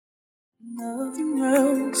We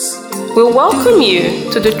welcome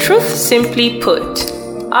you to the Truth Simply Put,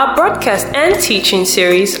 our broadcast and teaching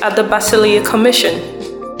series at the Basileia Commission.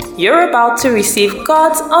 You're about to receive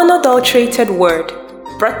God's unadulterated word,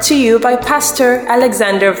 brought to you by Pastor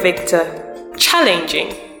Alexander Victor,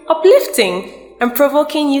 challenging, uplifting, and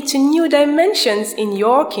provoking you to new dimensions in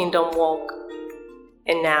your kingdom walk.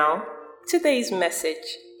 And now, today's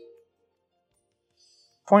message.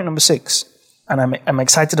 Point number 6, and I'm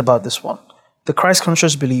excited about this one. The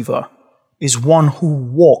Christ-conscious believer is one who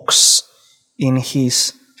walks in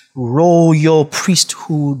his royal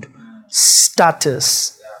priesthood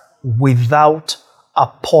status without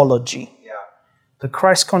apology. The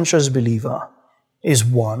Christ-conscious believer is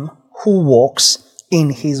one who walks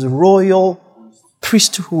in his royal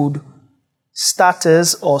priesthood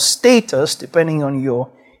status or status, depending on your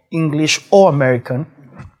English or American,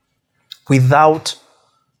 without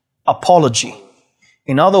apology.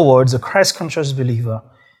 In other words, a Christ-conscious believer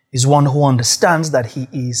is one who understands that he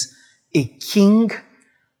is a king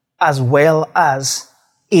as well as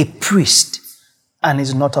a priest and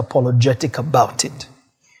is not apologetic about it.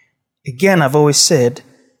 Again, I've always said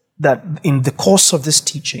that in the course of this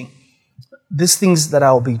teaching, these things that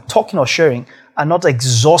I'll be talking or sharing are not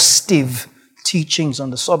exhaustive teachings on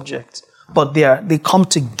the subject, but they come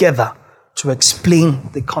together to explain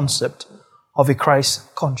the concept of a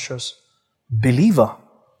Christ-conscious believer.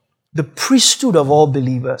 The priesthood of all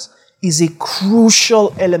believers is a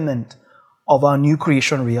crucial element of our new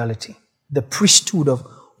creation reality. The priesthood of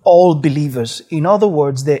all believers. In other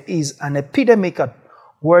words, there is an epidemic at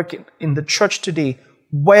work in the church today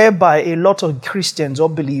whereby a lot of Christians or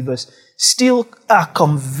believers still are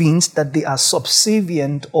convinced that they are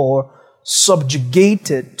subservient or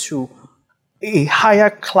subjugated to a higher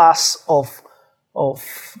class of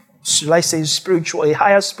shall I say a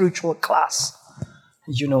higher spiritual class,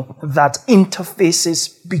 that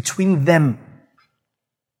interfaces between them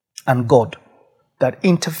and God. That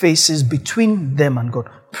interfaces between them and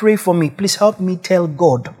God. Pray for me. Please help me tell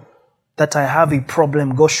God that I have a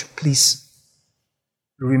problem. Gosh, please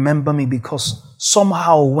remember me, because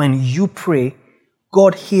somehow when you pray,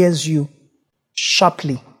 God hears you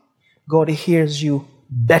sharply. God hears you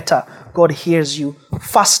better. God hears you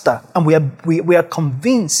faster. And we are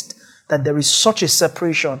convinced that there is such a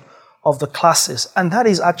separation of the classes. And that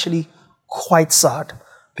is actually quite sad,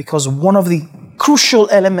 because one of the crucial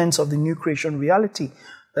elements of the new creation reality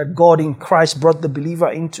that God in Christ brought the believer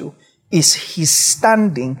into is his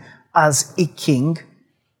standing as a king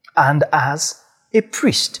and as a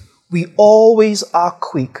priest. We always are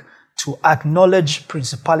quick to acknowledge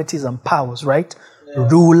principalities and powers, right? Yeah.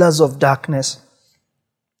 Rulers of darkness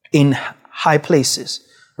in high places,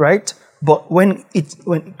 right? But when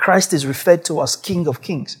Christ is referred to as King of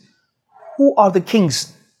Kings, who are the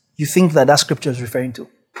kings you think that scripture is referring to?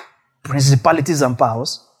 Principalities and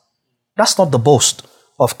powers. That's not the boast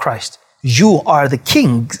of Christ. You are the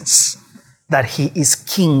kings that he is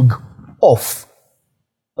king of.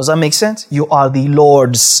 Does that make sense? You are the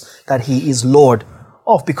lords that he is Lord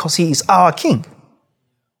of, because he is our king.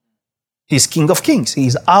 He's King of Kings. He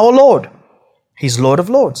is our Lord. He's Lord of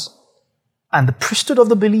Lords. And the priesthood of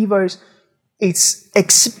the believers, it's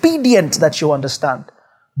expedient that you understand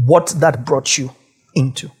what that brought you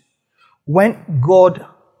into. When God,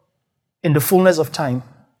 in the fullness of time,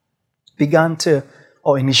 began to,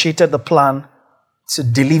 or initiated the plan to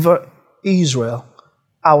deliver Israel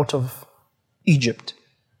out of Egypt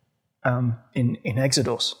in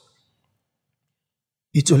Exodus,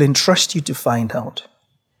 it will interest you to find out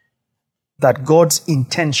that God's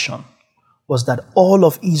intention was that all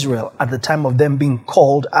of Israel, at the time of them being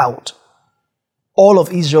called out, all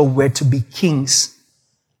of Israel were to be kings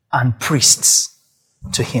and priests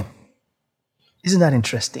to him. Isn't that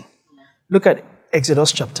interesting? Look at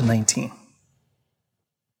Exodus chapter 19.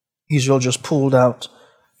 Israel just pulled out a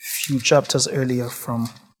few chapters earlier from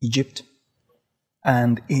Egypt.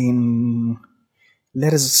 And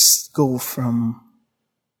let us go from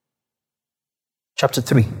chapter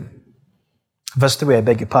 3. Verse 3, I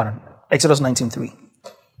beg your pardon. Exodus 19:3.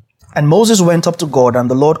 And Moses went up to God, and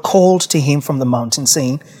the Lord called to him from the mountain,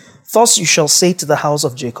 saying, Thus you shall say to the house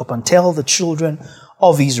of Jacob, and tell the children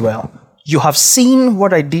of Israel, You have seen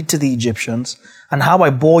what I did to the Egyptians, and how I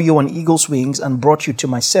bore you on eagle's wings and brought you to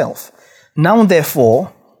myself. Now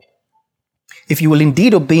therefore, if you will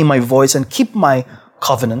indeed obey my voice and keep my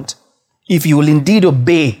covenant, if you will indeed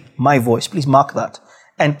obey my voice, please mark that,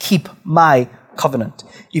 and keep my covenant.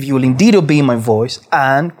 If you will indeed obey my voice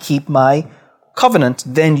and keep my covenant,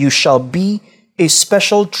 then you shall be a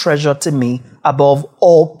special treasure to me above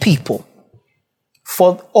all people.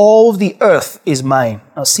 For all the earth is mine.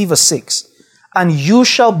 Now see verse 6. And you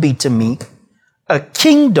shall be to me a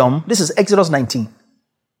kingdom. This is Exodus 19.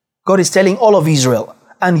 God is telling all of Israel,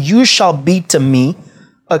 and you shall be to me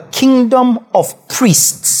a kingdom of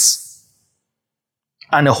priests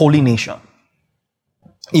and a holy nation.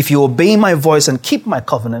 If you obey my voice and keep my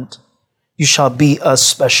covenant, you shall be a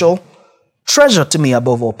special treasure to me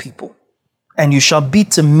above all people. And you shall be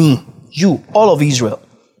to me, you, all of Israel,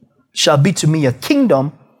 shall be to me a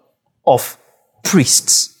kingdom of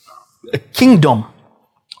priests. A kingdom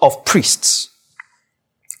of priests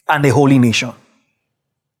and a holy nation.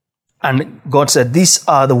 And God said, these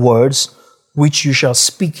are the words which you shall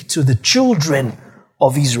speak to the children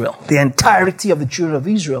of Israel. The entirety of the children of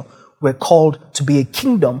Israel were called to be a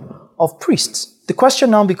kingdom of priests. The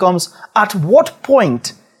question now becomes, at what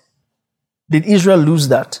point did Israel lose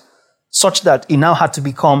that, such that it now had to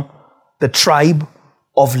become the tribe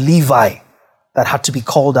of Levi that had to be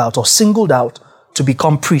called out or singled out to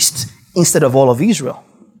become priests instead of all of Israel?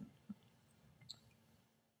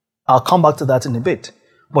 I'll come back to that in a bit.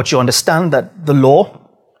 But you understand that the law,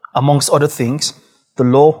 amongst other things, the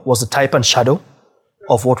law was a type and shadow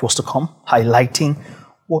of what was to come, highlighting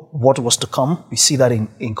what was to come. We see that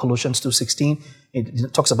in Colossians 2:16.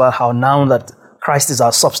 It talks about how now that Christ is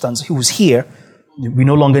our substance, who is here, we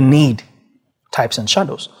no longer need types and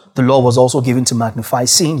shadows. The law was also given to magnify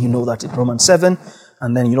sin. You know that in Romans 7.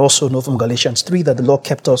 And then you also know from Galatians 3 that the law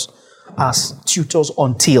kept us as tutors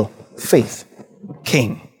until faith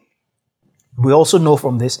came. We also know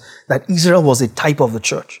from this that Israel was a type of the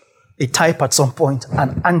church. A type at some point,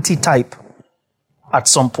 an anti-type at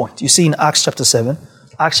some point. You see in Acts chapter 7.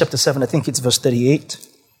 Acts chapter 7, I think it's verse 38.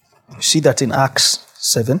 You see that in Acts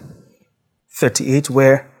 7:38,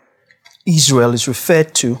 where Israel is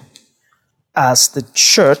referred to as the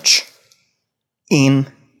church in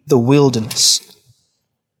the wilderness.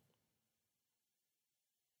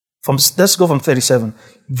 Let's go from 37.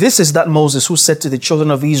 This is that Moses who said to the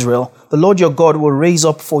children of Israel, the Lord your God will raise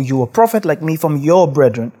up for you a prophet like me from your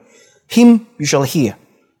brethren. Him you shall hear.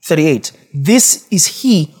 38. This is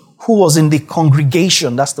he who was in the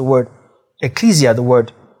congregation, that's the word ecclesia, the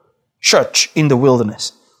word church in the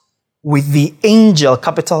wilderness, with the angel,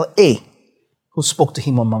 capital A, who spoke to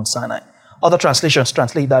him on Mount Sinai. Other translations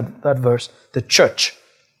translate that verse, the church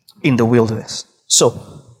in the wilderness. So,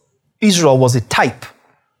 Israel was a type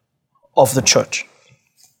of the church.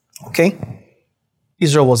 Okay?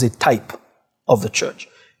 Israel was a type of the church.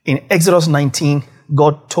 In Exodus 19,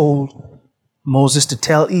 God told Moses to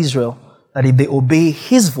tell Israel that if they obey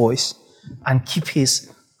his voice and keep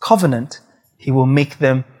his covenant, he will make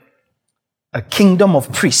them a kingdom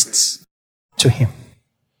of priests to him.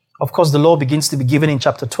 Of course, the law begins to be given in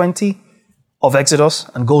chapter 20 of Exodus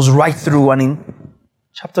and goes right through. And in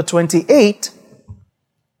chapter 28,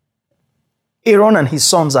 Aaron and his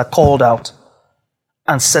sons are called out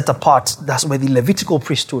and set apart. That's where the Levitical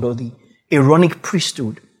priesthood or the Aaronic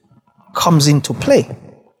priesthood comes into play.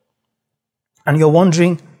 And you're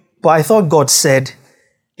wondering, but I thought God said,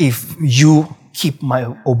 if you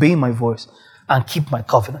obey my voice and keep my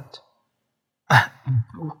covenant.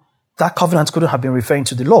 That covenant couldn't have been referring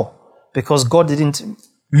to the law, because God didn't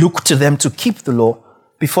look to them to keep the law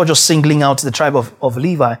before just singling out the tribe of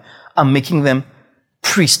Levi and making them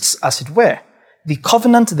priests, as it were. The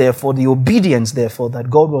covenant, therefore, the obedience, therefore, that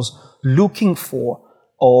God was looking for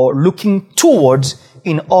or looking towards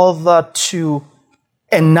in order to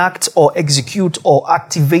enact or execute or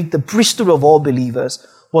activate the priesthood of all believers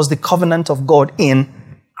was the covenant of God in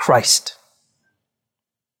Christ.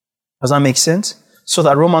 Does that make sense? So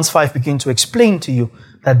that Romans 5 begins to explain to you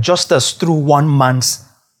that just as through one man's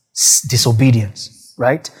disobedience,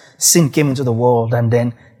 right, sin came into the world and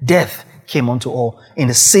then death came unto all, in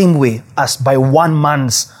the same way as by one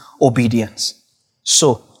man's obedience.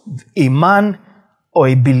 So a man or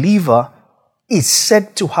a believer is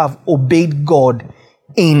said to have obeyed God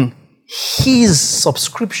in his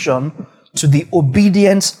subscription to the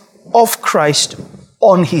obedience of Christ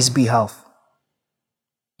on his behalf.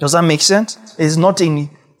 Does that make sense? It's not in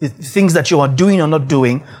the things that you are doing or not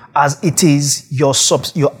doing, as it is your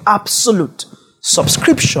absolute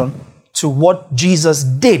subscription to what Jesus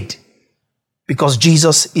did, because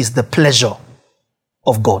Jesus is the pleasure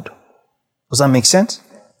of God. Does that make sense?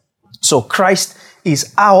 So Christ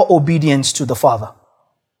is our obedience to the Father.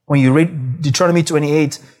 When you read Deuteronomy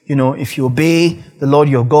 28, if you obey the Lord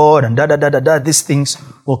your God and these things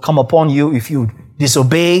will come upon you. If you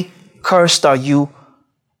disobey, cursed are you.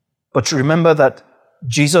 But you remember that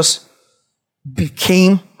Jesus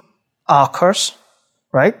became our curse,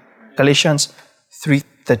 right? Galatians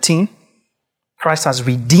 3:13. Christ has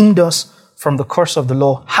redeemed us from the curse of the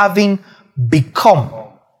law, having become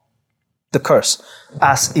the curse,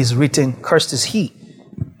 as is written, cursed is he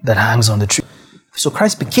that hangs on the tree. So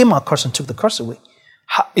Christ became our curse and took the curse away.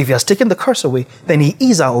 If he has taken the curse away, then he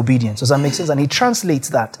is our obedience. Does that make sense? And he translates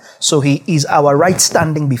that. So he is our right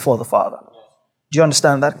standing before the Father. Do you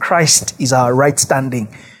understand that? Christ is our right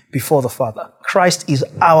standing before the Father. Christ is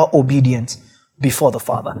our obedience before the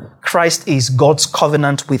Father. Christ is God's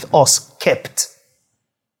covenant with us kept.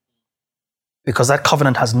 Because that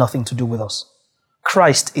covenant has nothing to do with us.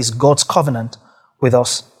 Christ is God's covenant with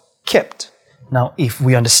us kept. Now, if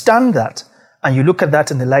we understand that, and you look at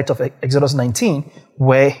that in the light of Exodus 19,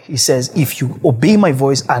 where he says, if you obey my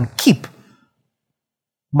voice and keep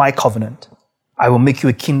my covenant, I will make you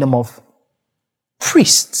a kingdom of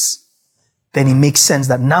priests. Then it makes sense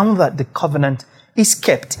that now that the covenant is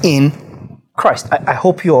kept in Christ, I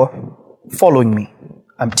hope you're following me.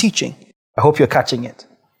 I'm teaching. I hope you're catching it.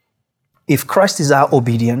 If Christ is our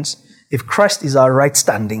obedience, if Christ is our right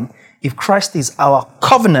standing, if Christ is our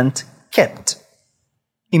covenant kept,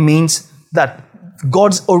 it means that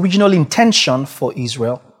God's original intention for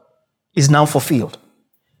Israel is now fulfilled.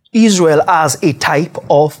 Israel as a type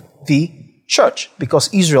of the church,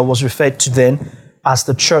 because Israel was referred to then as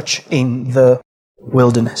the church in the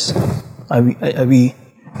wilderness. Are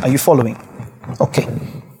you following? Okay.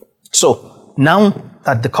 So now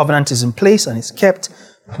that the covenant is in place and is kept,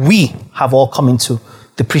 we have all come into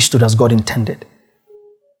the priesthood as God intended.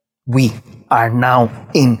 We are now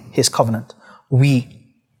in his covenant. We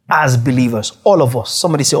as believers, all of us,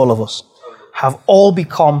 somebody say all of us, have all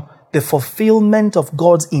become the fulfillment of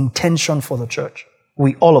God's intention for the church.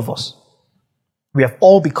 We, all of us. We have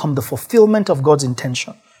all become the fulfillment of God's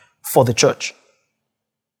intention for the church.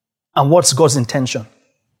 And what's God's intention?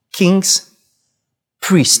 Kings,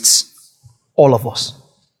 priests, all of us.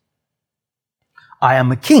 I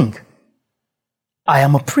am a king. I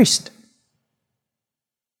am a priest.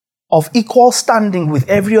 Of equal standing with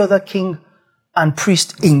every other king and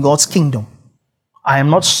priest in God's kingdom. I am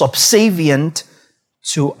not subservient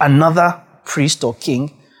to another priest or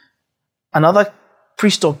king. Another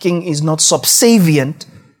priest or king is not subservient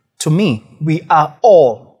to me. We are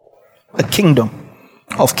all a kingdom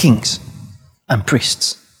of kings and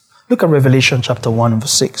priests. Look at Revelation chapter 1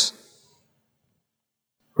 verse 6.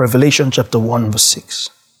 Revelation chapter 1 verse 6.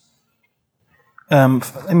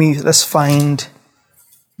 Let's find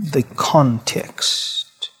the context.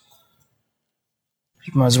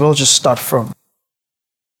 You might as well just start from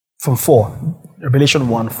 4. Revelation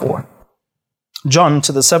 1:4. John,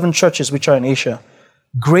 to the 7 churches which are in Asia,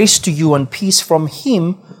 grace to you and peace from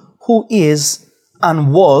him who is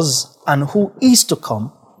and was and who is to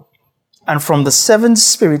come, and from the 7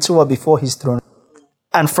 spirits who are before his throne,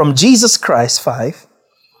 and from Jesus Christ, 5,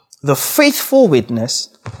 the faithful witness,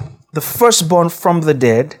 the firstborn from the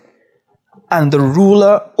dead, and the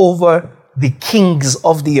ruler over the kings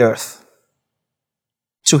of the earth.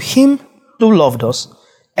 To him who loved us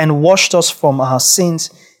and washed us from our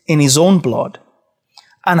sins in his own blood,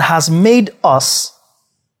 and has made us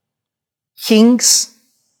kings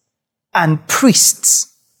and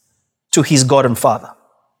priests to his God and Father.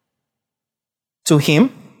 To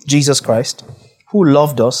him, Jesus Christ, who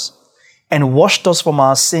loved us and washed us from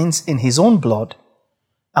our sins in his own blood.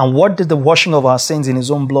 And what did the washing of our sins in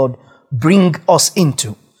his own blood bring us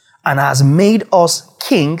into? And has made us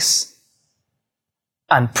kings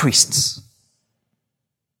and priests.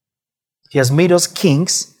 He has made us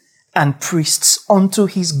kings and priests unto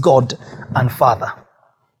his God and Father.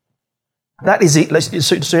 That is it.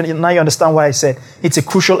 So now you understand why I said it's a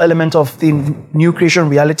crucial element of the new creation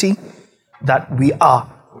reality, that we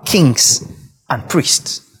are kings and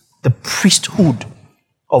priests. The priesthood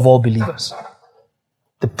of all believers.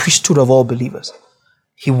 The priesthood of all believers.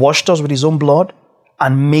 He washed us with his own blood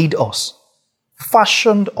and made us,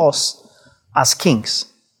 fashioned us as kings,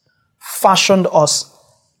 fashioned us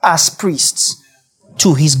as priests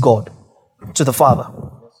to his God, to the Father.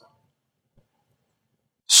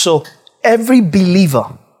 So every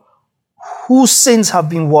believer whose sins have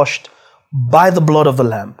been washed by the blood of the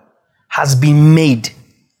Lamb has been made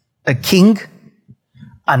a king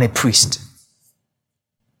and a priest.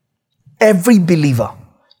 Every believer.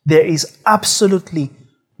 There is absolutely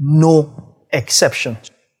no exception.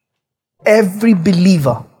 Every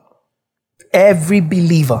believer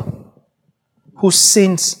whose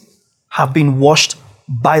sins have been washed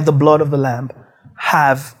by the blood of the Lamb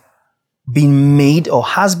have been made or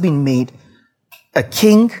has been made a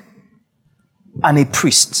king and a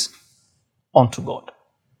priest unto God.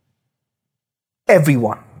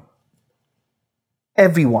 Everyone.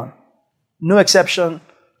 No exception,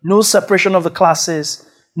 no separation of the classes,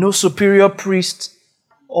 no superior priest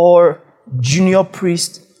or junior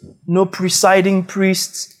priest, no presiding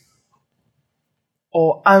priest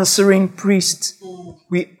or answering priest.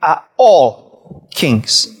 We are all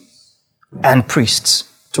kings and priests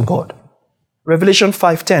to God. Revelation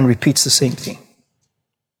 5:10 repeats the same thing.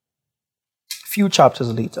 A few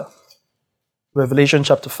chapters later, Revelation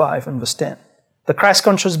chapter 5 and verse 10. The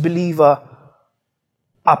Christ-conscious believer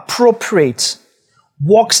appropriates,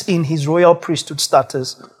 walks in his royal priesthood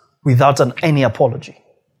status without any apology.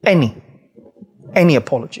 Any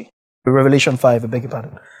apology. Revelation 5, I beg your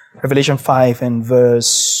pardon. Revelation 5 and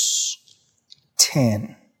verse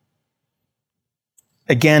 10.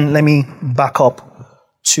 Again, let me back up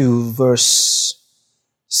to verse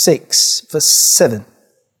 6, verse 7.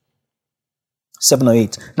 7 or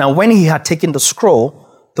 8. Now, when he had taken the scroll,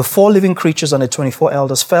 the 4 living creatures and the 24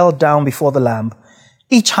 elders fell down before the Lamb,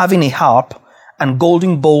 each having a harp and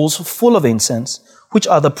golden bowls full of incense, which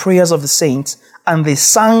are the prayers of the saints, and they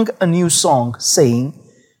sang a new song, saying,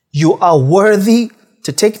 "You are worthy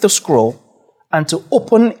to take the scroll and to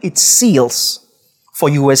open its seals, for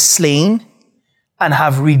you were slain and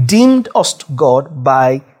have redeemed us to God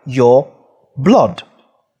by your blood,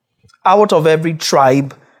 out of every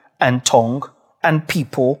tribe and tongue and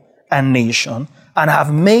people and nation, and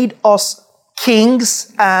have made us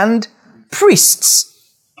kings and priests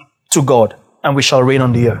to God, and we shall reign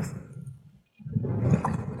on the earth."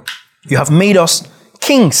 You have made us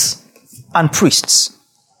kings and priests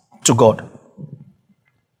to God.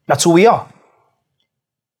 That's who we are.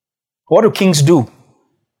 What do kings do?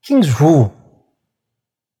 Kings rule.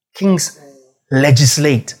 Kings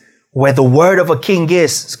legislate. Where the word of a king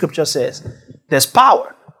is, Scripture says, there's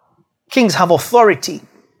power. Kings have authority.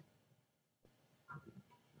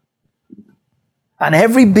 And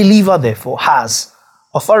every believer, therefore, has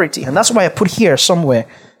authority. And that's why I put here somewhere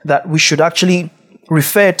that we should actually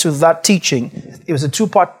refer to that teaching. It was a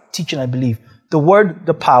 2-part teaching, I believe. The word,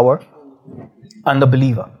 the power, and the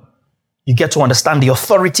believer. You get to understand the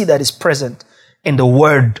authority that is present in the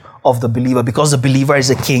word of the believer, because the believer is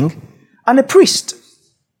a king and a priest.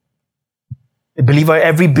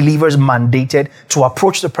 Every believer is mandated to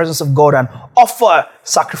approach the presence of God and offer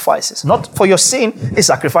sacrifices. Not for your sin, a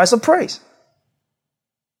sacrifice of praise.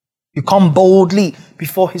 You come boldly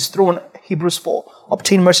before his throne, Hebrews 4.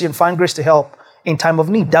 Obtain mercy and find grace to help in time of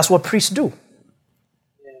need. That's what priests do.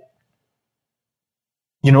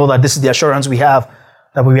 You know that this is the assurance we have,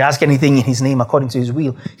 that when we ask anything in his name according to his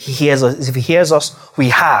will, he hears us. If he hears us, we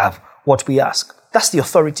have what we ask. That's the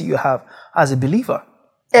authority you have as a believer.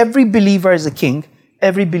 Every believer is a king.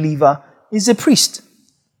 Every believer is a priest.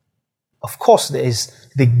 Of course, there is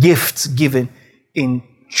the gifts given in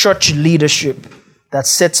church leadership that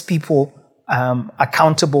sets people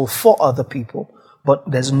accountable for other people. But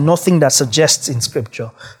there's nothing that suggests in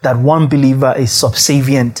Scripture that one believer is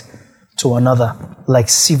subservient to another, like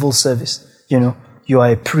civil service. You know, you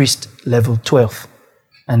are a priest level 12,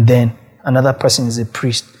 and then another person is a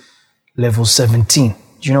priest level 17.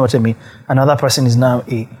 Do you know what I mean? Another person is now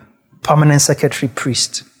a permanent secretary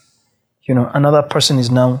priest. You know, another person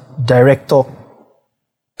is now director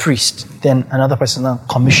priest. Then another person is now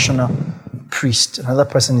commissioner priest. Another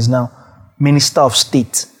person is now minister of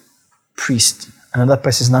state priest. Another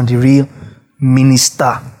person is now the real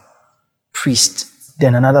minister priest.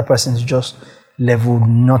 Then another person is just level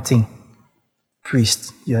nothing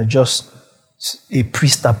priest. You are just a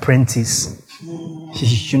priest apprentice.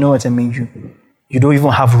 You know what I mean? You don't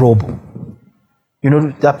even have robe. You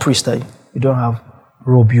know that priest that you don't have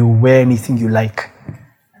robe, you wear anything you like.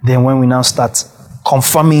 Then when we now start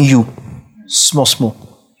confirming you, small,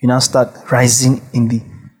 you now start rising in the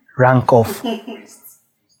rank of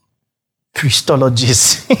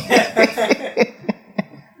Christologists.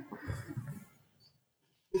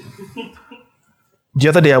 The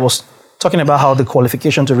other day I was talking about how the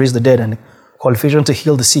qualification to raise the dead and the qualification to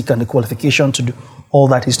heal the sick and the qualification to do all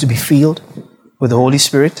that is to be filled with the Holy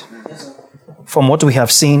Spirit. From what we have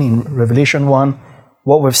seen in Revelation 1,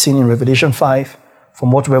 what we've seen in Revelation 5,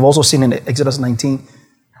 from what we've also seen in Exodus 19,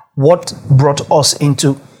 what brought us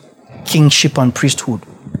into kingship and priesthood?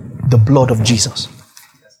 The blood of Jesus.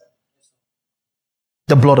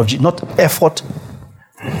 The blood of Jesus. Not effort,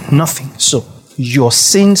 nothing. So your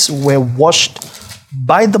sins were washed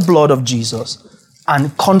by the blood of Jesus,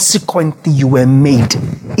 and consequently you were made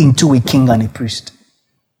into a king and a priest.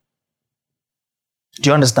 Do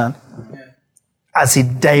you understand? As a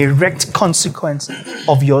direct consequence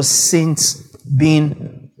of your sins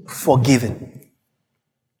being forgiven.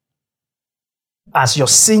 As your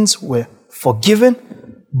sins were forgiven,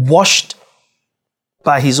 washed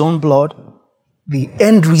by his own blood, the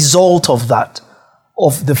end result of that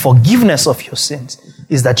of the forgiveness of your sins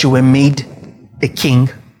is that you were made a king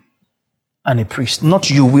and a priest. Not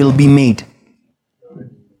you will be made.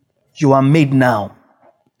 You are made now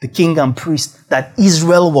the king and priest that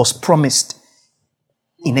Israel was promised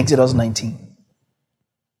in Exodus 19.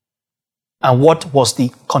 And what was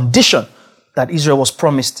the condition that Israel was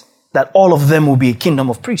promised? That all of them will be a kingdom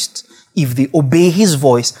of priests if they obey his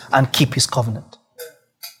voice and keep his covenant.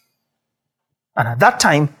 And at that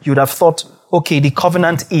time, you would have thought, okay, the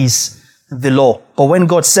covenant is the law. But when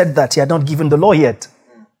God said that, he had not given the law yet.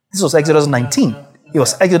 This was Exodus 19. It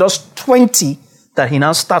was Exodus 20 that he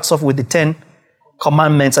now starts off with the 10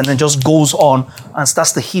 commandments and then just goes on and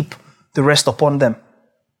starts to heap the rest upon them.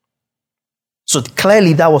 So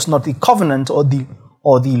clearly that was not the covenant or the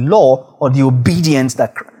law or the obedience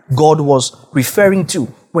that God was referring to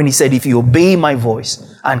when he said, if you obey my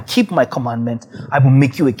voice and keep my commandment, I will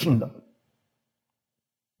make you a kingdom.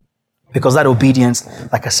 Because that obedience,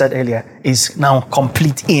 like I said earlier, is now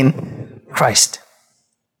complete in Christ.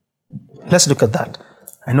 Let's look at that.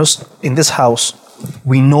 I know in this house,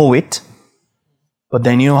 we know it, but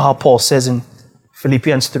then you know how Paul says in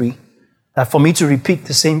Philippians 3, that for me to repeat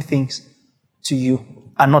the same things to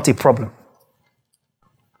you are not a problem.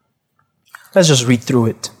 Let's just read through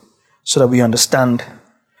it so that we understand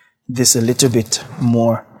this a little bit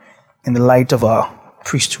more in the light of our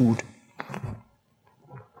priesthood.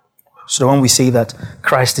 So when we say that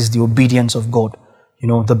Christ is the obedience of God,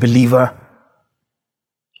 the believer,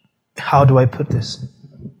 how do I put this?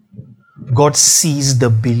 God sees the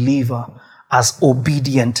believer as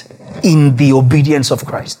obedient in the obedience of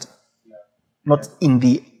Christ, not in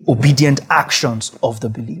the obedient actions of the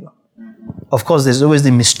believer. Of course, there's always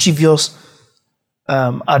the mischievous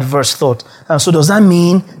adverse thought. And so does that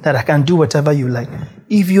mean that I can do whatever you like?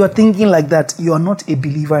 If you are thinking like that, you are not a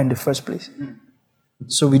believer in the first place.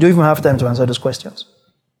 So we don't even have time to answer those questions.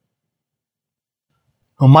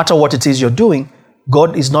 No matter what it is you're doing,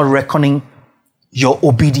 God is not reckoning your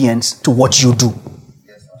obedience to what you do.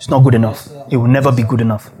 It's not good enough. It will never be good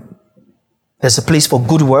enough. There's a place for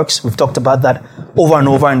good works. We've talked about that over and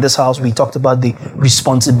over in this house. We talked about the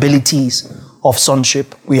responsibilities of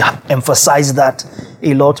sonship. We emphasize that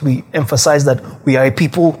a lot. We emphasize that we are a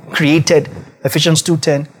people created, Ephesians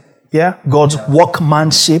 2:10, God's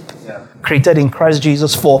workmanship, created in Christ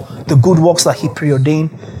Jesus for the good works that he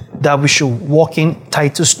preordained that we should walk in.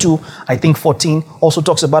 Titus 2, I think 14, also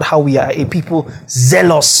talks about how we are a people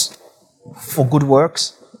zealous for good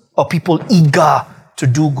works, or people eager to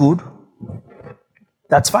do good.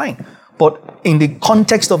 That's fine. But in the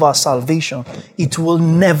context of our salvation, it will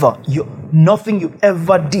never, nothing you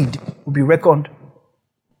ever did will be reckoned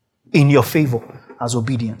in your favor as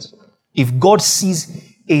obedience. If God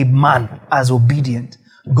sees a man as obedient,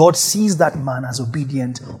 God sees that man as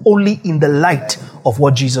obedient only in the light of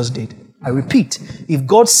what Jesus did. I repeat, if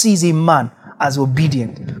God sees a man as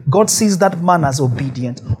obedient, God sees that man as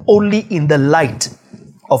obedient only in the light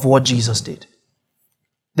of what Jesus did.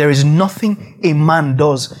 There is nothing a man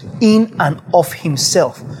does in and of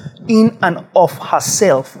himself, in and of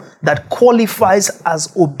herself, that qualifies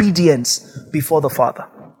as obedience before the Father.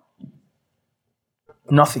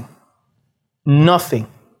 Nothing. Nothing.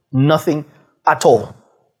 Nothing at all.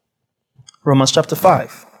 Romans chapter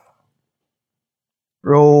 5.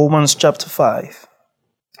 Romans chapter 5,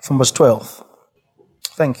 from verse 12.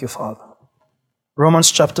 Thank you, Father. Romans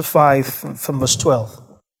chapter 5, from verse 12.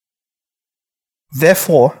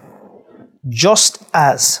 Therefore, just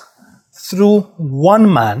as through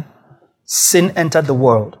one man sin entered the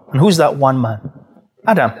world. And who's that one man?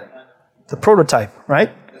 Adam, the prototype,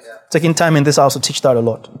 right? Taking time in this house to teach that a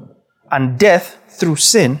lot. And death through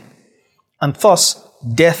sin, and thus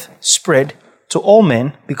death spread to all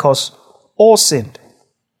men because all sinned.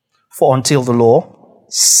 For until the law,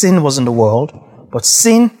 sin was in the world, but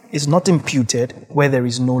sin is not imputed where there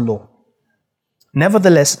is no law.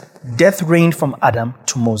 Nevertheless, death reigned from Adam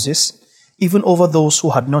to Moses, even over those who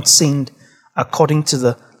had not sinned, according to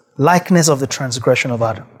the likeness of the transgression of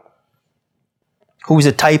Adam, who is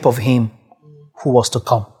a type of him who was to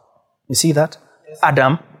come. You see that?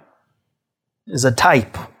 Adam is a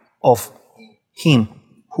type of him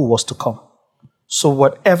who was to come. So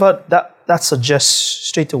whatever that suggests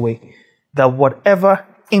straight away, that whatever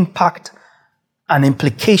impact and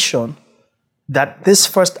implication that this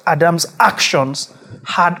first Adam's actions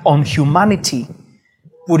had on humanity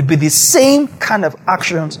would be the same kind of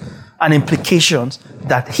actions and implications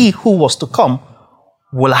that he who was to come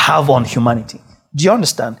will have on humanity. Do you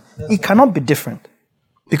understand? It cannot be different,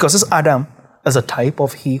 because this Adam is a type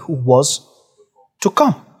of he who was to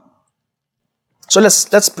come. So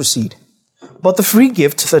let's proceed. But the free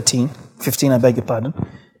gift, 13, 15, I beg your pardon,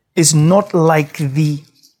 is not like the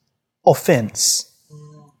offense.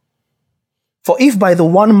 For if by the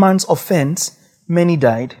one man's offense many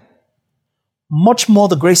died, much more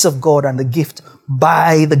the grace of God and the gift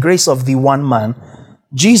by the grace of the one man,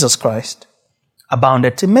 Jesus Christ,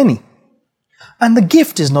 abounded to many. And the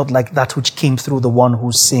gift is not like that which came through the one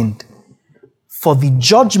who sinned. For the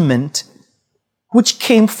judgment which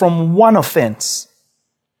came from one offense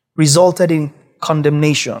resulted in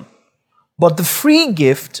condemnation, but the free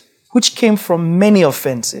gift which came from many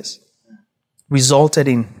offenses resulted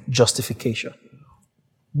in justification.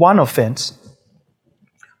 One offense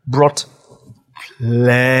brought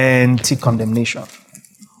plenty condemnation.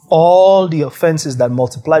 All the offenses that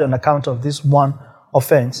multiplied on account of this one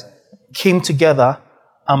offense came together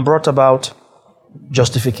and brought about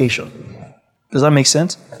justification. Does that make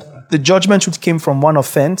sense? The judgment which came from one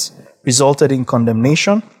offense resulted in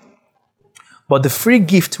condemnation, but the free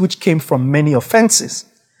gift which came from many offenses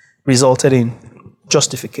resulted in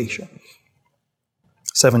justification.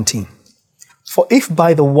 17. For if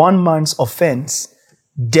by the one man's offense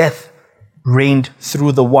death reigned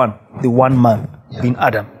through the one man, being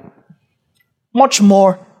Adam, much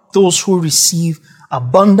more those who receive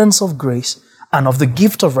abundance of grace and of the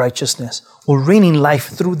gift of righteousness will reign in life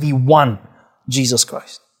through the one, Jesus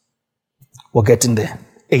Christ. We're getting there.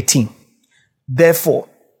 18. Therefore,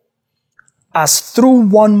 as through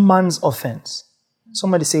one man's offense,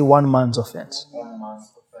 somebody say one man's offense,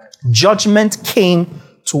 judgment came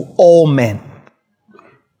to all men,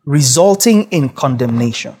 resulting in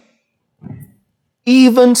condemnation.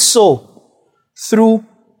 Even so, through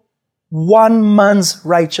one man's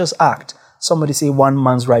righteous act, somebody say one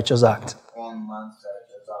man's righteous act,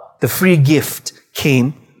 the free gift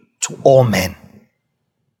came to all men,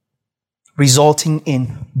 resulting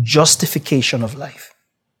in justification of life.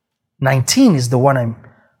 19 is the one I'm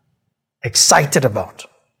excited about.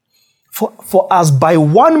 For as by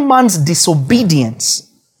one man's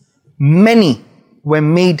disobedience, many were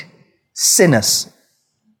made sinners,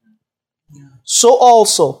 so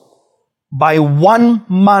also by one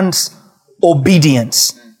man's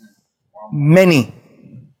obedience, many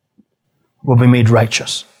will be made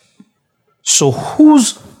righteous. So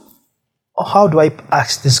how do I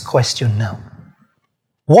ask this question now?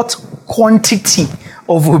 What quantity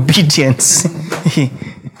of obedience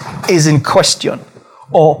is in question?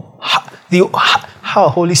 Or how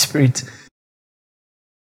Holy Spirit?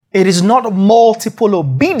 It is not multiple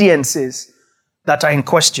obediences that are in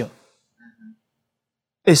question.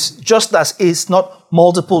 It's just as it's not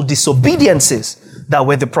multiple disobediences that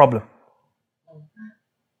were the problem.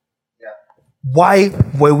 Why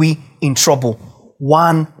were we in trouble?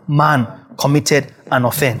 One man committed an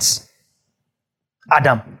offense.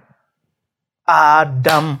 Adam.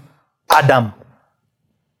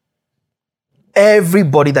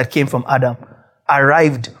 Everybody that came from Adam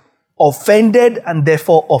arrived offended and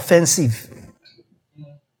therefore offensive.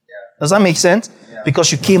 Does that make sense? Yeah.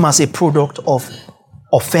 Because you came as a product of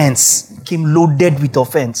offense. Came loaded with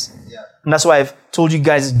offense. Yeah. And that's why I've told you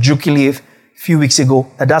guys jokingly a few weeks ago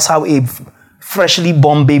that that's how a freshly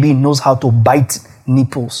born baby knows how to bite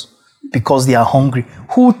nipples, because they are hungry.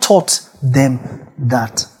 Who taught them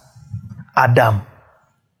that? Adam.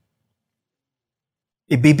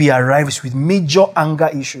 A baby arrives with major anger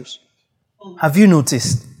issues. Have you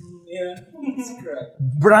noticed? Yeah.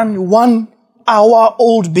 Brand 1 hour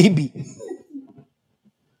old baby.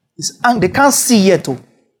 They can't see yet.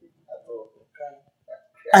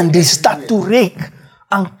 And they start to rake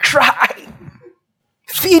and cry.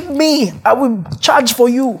 Feed me. I will charge for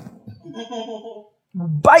you.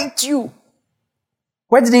 Bite you.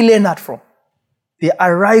 Where did they learn that from? They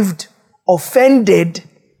arrived offended,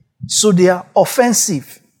 so they are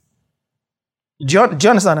offensive. Do you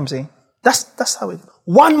understand what I'm saying? That's how it is.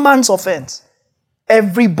 One man's offense.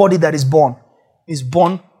 Everybody that is born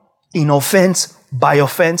in offense, by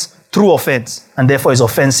offense, through offense, and therefore is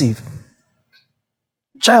offensive.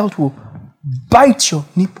 Child will bite your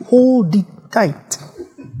nipple, hold it tight.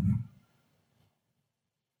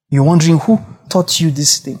 You're wondering who taught you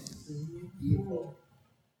this thing?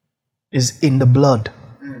 Is in the blood.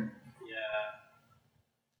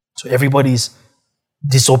 So everybody is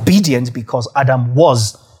disobedient because Adam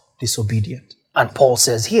was disobedient. And Paul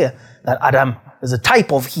says here that Adam is a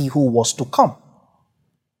type of he who was to come.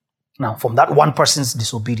 Now, from that one person's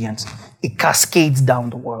disobedience, it cascades down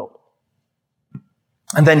the world.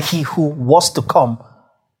 And then he who was to come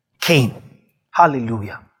came.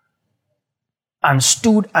 Hallelujah. And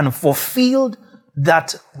stood and fulfilled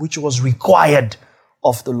that which was required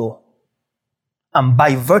of the law. And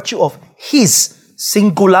by virtue of his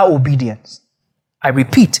singular obedience, I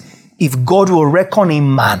repeat, if God will reckon a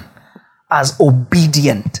man as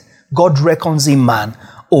obedient, God reckons a man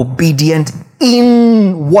obedient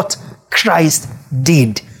in what Christ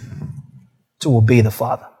did to obey the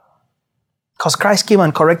Father. Because Christ came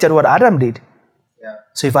and corrected what Adam did. Yeah.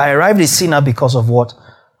 So if I arrived a sinner because of what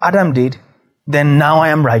Adam did, then now I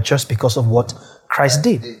am righteous because of what Christ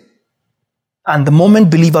did. And the moment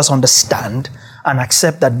believers understand and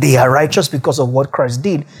accept that they are righteous because of what Christ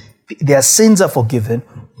did, their sins are forgiven,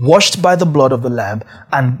 washed by the blood of the Lamb,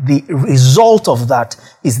 and the result of that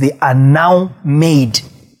is they are now made,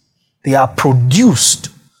 they are produced,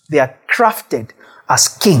 they are crafted as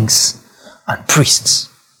kings and priests.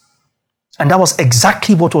 And that was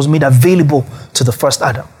exactly what was made available to the first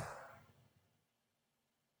Adam.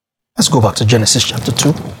 Let's go back to Genesis chapter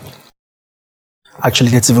 2.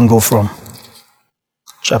 Actually, let's even go from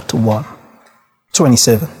chapter 1,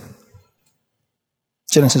 27.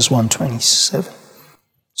 Genesis 1:27.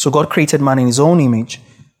 So God created man in his own image,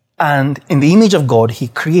 and in the image of God, he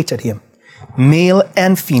created him. Male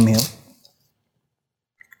and female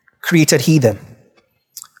created he them.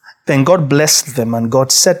 Then God blessed them, and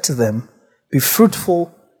God said to them, be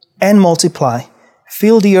fruitful and multiply,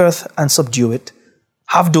 fill the earth and subdue it,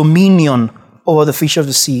 have dominion over the fish of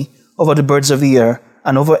the sea, over the birds of the air,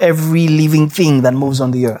 and over every living thing that moves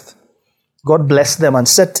on the earth. God blessed them and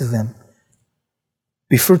said to them,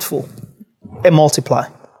 be fruitful and multiply,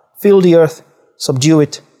 fill the earth, subdue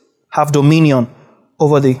it, have dominion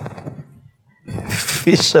over the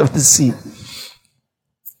fish of the sea,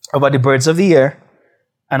 over the birds of the air,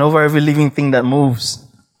 and over every living thing that moves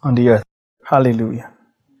on the earth. Hallelujah.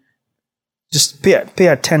 Just pay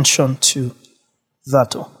attention to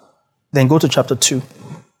that. Then go to chapter 2.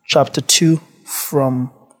 Chapter 2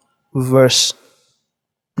 from verse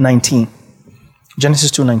 19.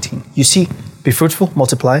 Genesis 2:19. You see, be fruitful,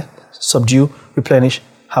 multiply, subdue, replenish,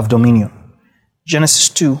 have dominion. Genesis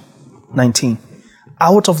 2:19.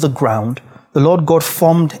 Out of the ground, the Lord God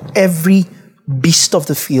formed every beast of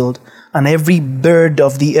the field and every bird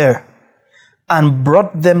of the air, and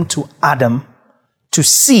brought them to Adam to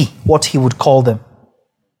see what he would call them.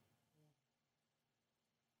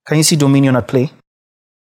 Can you see dominion at play?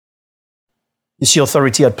 You see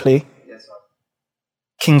authority at play? Yes, sir.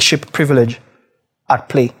 Kingship privilege at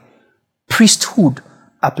play. Priesthood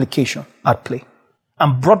application at play.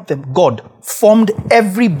 And brought them, God formed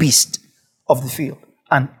every beast of the field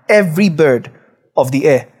and every bird of the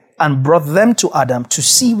air, and brought them to Adam to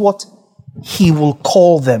see what he will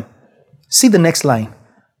call them. See the next line.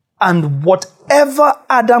 And whatever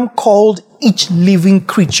Adam called each living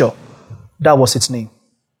creature, that was its name.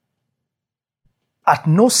 At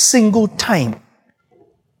no single time.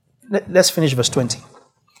 Let's finish verse 20.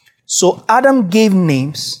 So Adam gave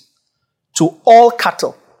names to all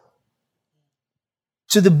cattle,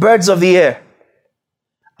 to the birds of the air,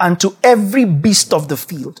 and to every beast of the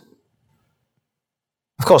field.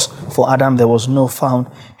 Of course, for Adam there was no found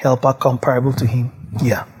helper comparable to him.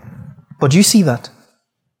 Yeah. But do you see that?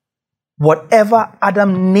 Whatever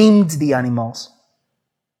Adam named the animals,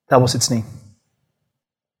 that was its name.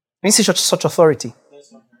 You see such authority.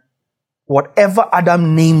 Whatever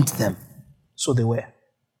Adam named them, so they were.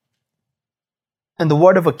 And the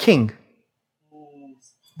word of a king,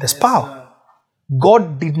 there's power.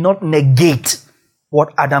 God did not negate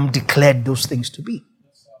what Adam declared those things to be.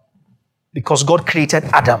 Because God created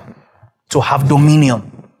Adam to have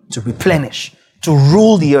dominion, to replenish, to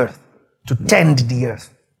rule the earth, to tend the earth.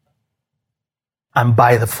 And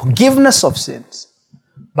by the forgiveness of sins,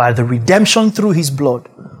 by the redemption through his blood,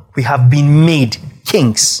 we have been made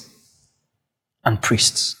kings and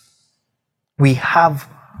priests. We have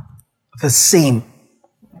the same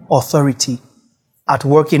authority at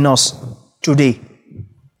work in us today.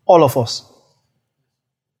 All of us.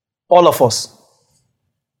 All of us.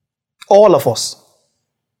 All of us.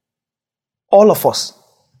 All of us.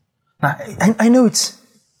 Now, I know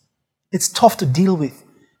it's tough to deal with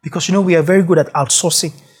because, we are very good at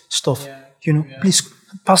outsourcing stuff. Yeah. Please,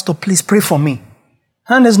 Pastor, please pray for me.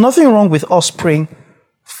 And there's nothing wrong with us praying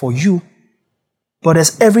for you, but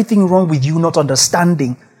there's everything wrong with you not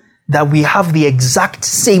understanding that we have the exact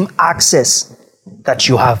same access that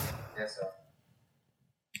you have. Yes, sir.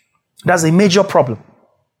 That's a major problem.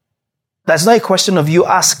 That's not a question of you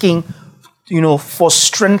asking, for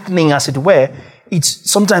strengthening, as it were.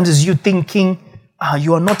 Sometimes it's you thinking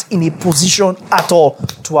you are not in a position at all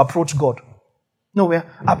to approach God. No, we're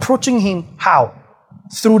approaching him how?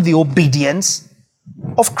 Through the obedience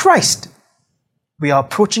of Christ. We are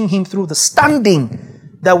approaching him through the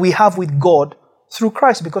standing that we have with God through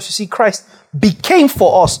Christ. Because you see, Christ became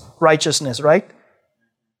for us righteousness, right?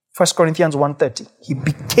 1 Corinthians 1:30. He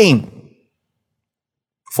became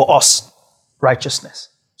for us righteousness.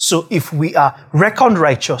 So if we are reckoned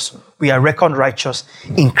righteous, we are reckoned righteous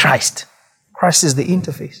in Christ. Christ is the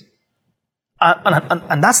interface.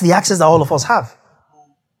 And that's the access that all of us have.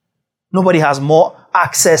 Nobody has more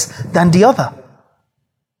access than the other.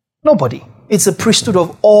 Nobody. It's a priesthood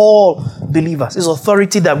of all believers. It's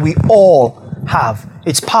authority that we all have.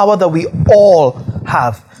 It's power that we all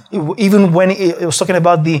have. Even when it was talking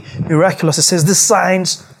about the miraculous, it says, "These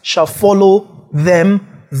signs shall follow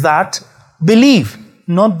them that believe."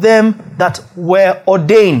 Not them that were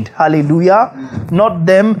ordained. Hallelujah. Not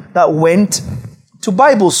them that went to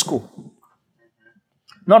Bible school.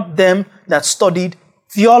 Not them that studied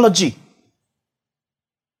theology.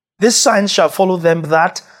 "These signs shall follow them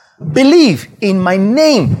that believe. In my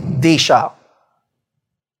name they shall."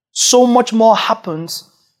 So much more happens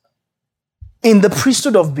in the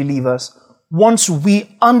priesthood of believers once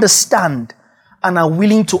we understand and are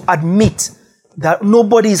willing to admit that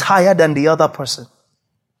nobody is higher than the other person.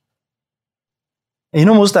 And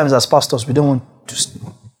most times as pastors, we don't want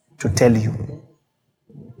to tell you.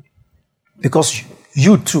 Because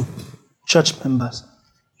you too, church members,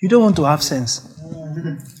 you don't want to have sense.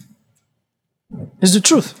 It's the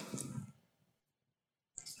truth.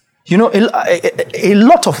 A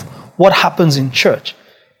lot of what happens in church,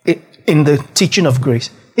 in the teaching of grace,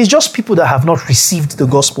 is just people that have not received the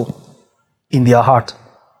gospel in their heart.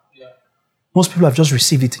 Most people have just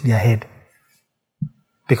received it in their head.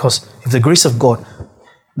 Because if the grace of God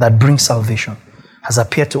that brings salvation has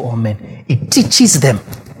appeared to all men, it teaches them.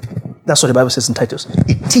 That's what the Bible says in Titus.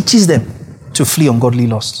 It teaches them to flee ungodly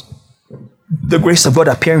lusts. The grace of God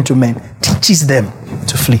appearing to men teaches them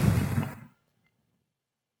to flee.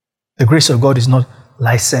 The grace of God is not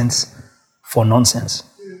license for nonsense.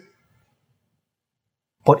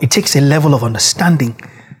 But it takes a level of understanding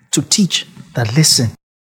to teach that, listen,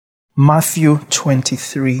 Matthew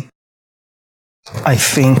 23, I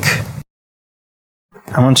think,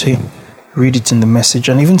 I want to read it in the Message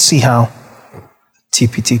and even see how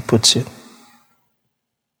TPT puts it.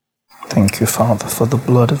 Thank you, Father, for the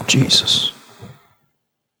blood of Jesus.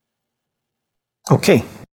 Okay.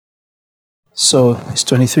 So it's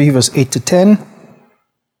 23 verse 8 to 10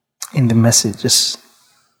 in the Message. Just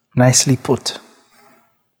nicely put.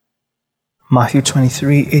 Matthew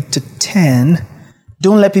 23, 8 to 10.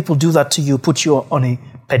 Don't let people do that to you, put you on a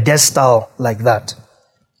pedestal like that.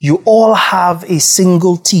 You all have a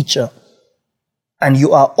single teacher, and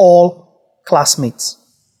you are all classmates.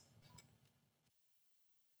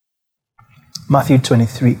 Matthew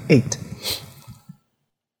 23, 8.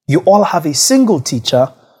 You all have a single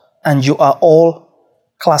teacher, and you are all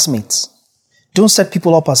classmates. Don't set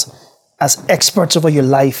people up as experts over your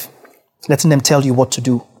life, letting them tell you what to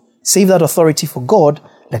do. Save that authority for God.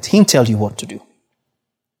 Let Him tell you what to do.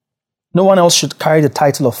 No one else should carry the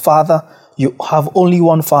title of Father. You have only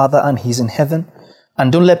one Father, and He's in heaven.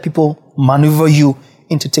 And don't let people maneuver you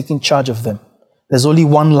into taking charge of them. There's only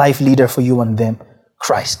one life leader for you and them,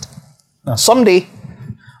 Christ. Now, someday,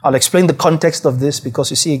 I'll explain the context of this, because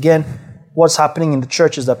you see, again, what's happening in the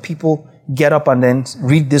church is that people get up and then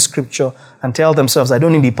read this scripture and tell themselves, I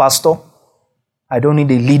don't need a pastor. I don't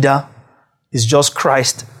need a leader. It's just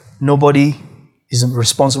Christ. Nobody is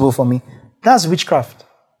responsible for me. That's witchcraft.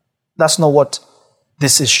 That's not what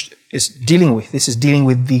this is dealing with. This is dealing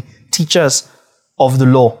with the teachers of the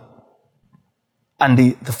law and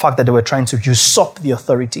the fact that they were trying to usurp the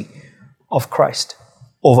authority of Christ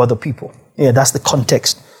over the people. Yeah, that's the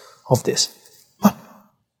context of this. But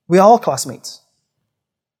we are all classmates.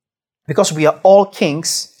 Because we are all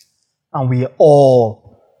kings and we are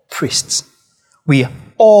all priests. We are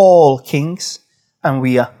all kings and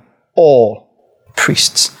we are all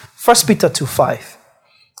priests. 1 Peter 2:5.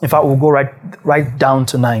 In fact, we'll go right down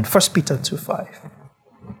to 9. 1 Peter 2:5.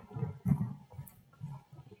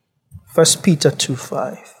 1 Peter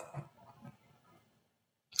 2:5.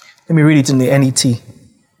 Let me read it in the NET,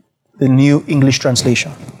 the New English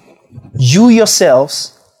Translation. You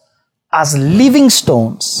yourselves, as living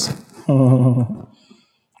stones,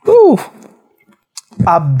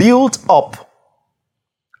 are built up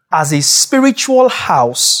as a spiritual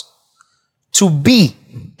house to be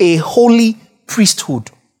a holy priesthood.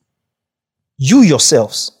 You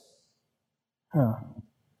yourselves,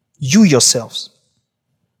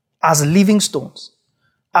 as living stones,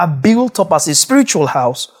 are built up as a spiritual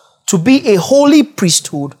house to be a holy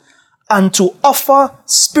priesthood and to offer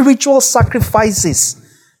spiritual sacrifices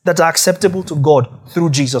that are acceptable to God through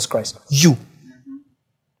Jesus Christ. You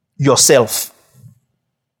yourself.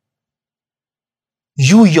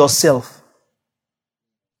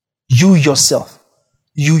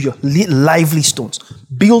 You, your lively stones,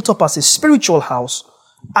 built up as a spiritual house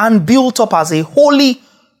and built up as a holy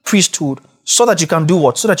priesthood, so that you can do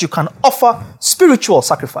what? So that you can offer spiritual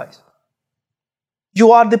sacrifice.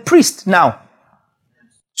 You are the priest now.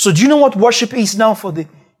 So do you know what worship is now for the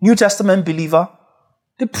New Testament believer?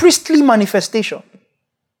 The priestly manifestation.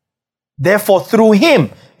 Therefore, through him,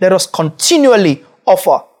 let us continually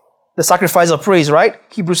offer the sacrifice of praise, right?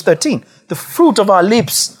 Hebrews 13. The fruit of our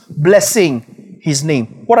lips, blessing his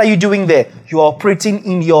name. What are you doing there? You are operating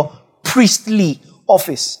in your priestly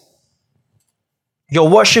office. Your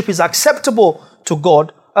worship is acceptable to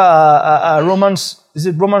God. Romans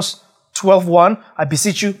 12:1. I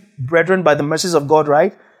beseech you, brethren, by the mercies of God,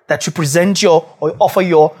 right? That you present or offer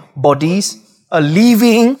your bodies a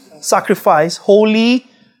living sacrifice, holy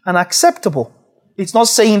and acceptable. It's not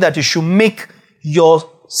saying that you should make your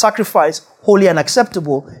sacrifice holy and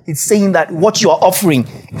acceptable. It's saying that what you are offering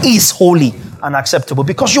is holy and acceptable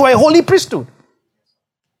because you are a holy priesthood.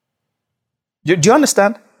 Do you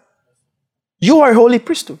understand? You are a holy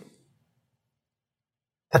priesthood.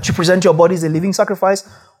 That you present your body as a living sacrifice,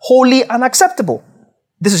 holy and acceptable.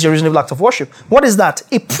 This is your reasonable act of worship. What is that?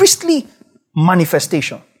 A priestly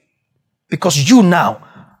manifestation. Because you now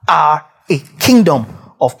are a kingdom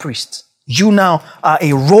of priests. You now are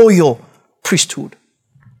a royal priesthood.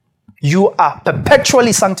 You are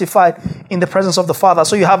perpetually sanctified in the presence of the Father,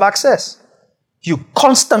 so you have access. You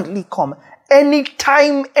constantly come.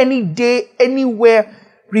 Anytime, any day, anywhere,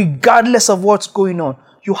 regardless of what's going on,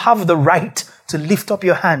 you have the right to lift up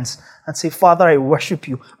your hands and say, Father, I worship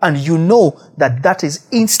you. And you know that that is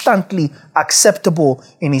instantly acceptable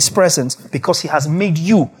in his presence because he has made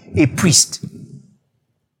you a priest.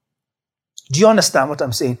 Do you understand what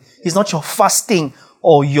I'm saying? It's not your fasting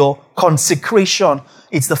or your consecration.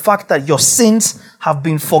 It's the fact that your sins have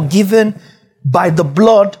been forgiven by the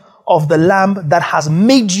blood of the Lamb that has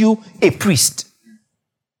made you a priest.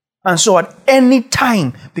 And so at any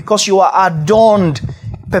time, because you are adorned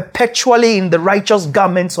perpetually in the righteous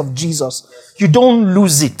garments of Jesus, you don't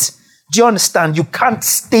lose it. Do you understand? You can't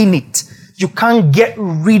stain it. You can't get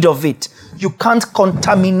rid of it. You can't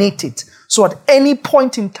contaminate it. So at any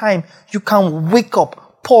point in time, you can wake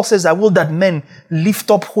up. Paul says, I will that men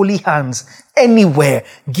lift up holy hands anywhere,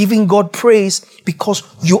 giving God praise because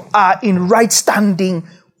you are in right standing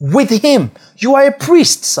with him. You are a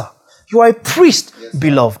priest, sir. You are a priest, yes,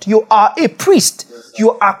 beloved. You are a priest. Yes,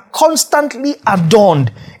 you are constantly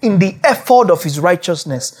adorned in the effort of his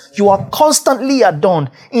righteousness. You are constantly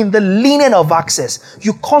adorned in the linen of access.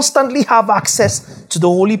 You constantly have access to the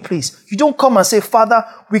holy place. You don't come and say, Father,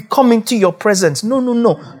 we come into your presence. No.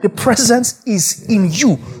 The presence is in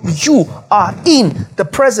you. You are in the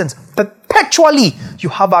presence. Perpetually, you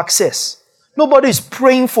have access. Nobody is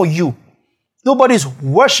praying for you. Nobody is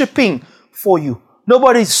worshiping for you.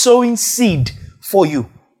 Nobody is sowing seed for you.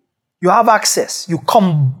 You have access. You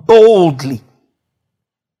come boldly.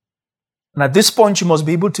 And at this point, you must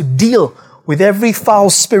be able to deal with every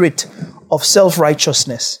foul spirit of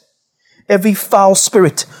self-righteousness, every foul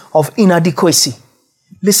spirit of inadequacy.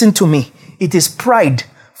 Listen to me. It is pride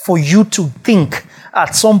for you to think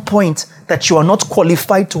at some point that you are not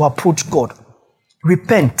qualified to approach God.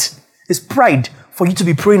 Repent. It's pride for you to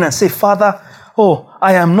be praying and say, Father,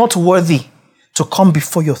 I am not worthy to come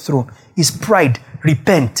before your throne. Is pride.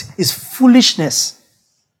 Repent. Is foolishness.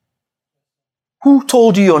 Who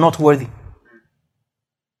told you you're not worthy?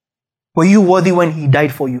 Were you worthy when he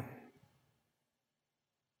died for you?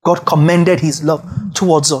 God commended his love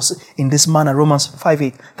towards us in this manner, Romans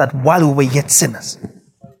 5:8, that while we were yet sinners,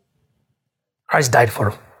 Christ died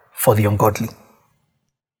for the ungodly.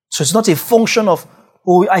 So it's not a function of,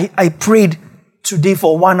 I prayed today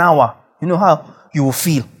for 1 hour. You know how you will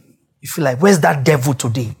feel? You feel like, where's that devil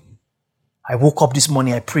today? I woke up this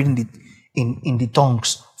morning, I prayed in the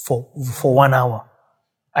tongues for 1 hour.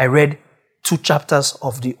 I read 2 chapters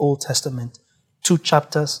of the Old Testament, 2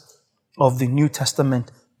 chapters of the New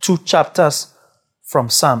Testament, 2 chapters from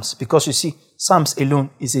Psalms. Because you see, Psalms alone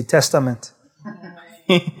is a testament.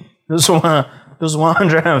 Those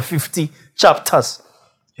 150 chapters.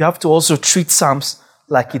 You have to also treat Psalms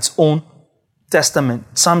like its own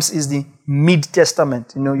testament. Psalms is the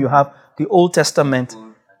mid-testament. You have the Old Testament.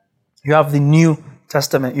 You have the New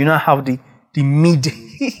Testament. You now have the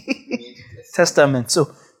mid-testament.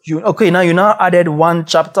 So, you now added 1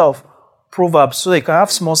 chapter of Proverbs so they can have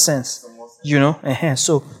small sense.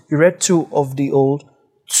 So, you read 2 of the Old,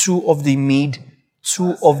 2 of the mid,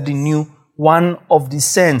 2 of the New, 1 of the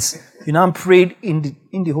sense. You now prayed in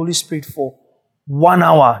the Holy Spirit for 1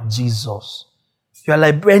 hour, Jesus. You are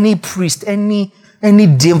like any priest, any any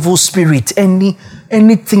devil spirit,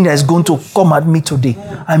 anything that is going to come at me today,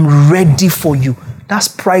 I'm ready for you. That's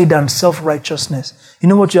pride and self-righteousness. You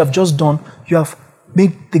know what you have just done? You have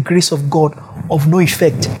made the grace of God of no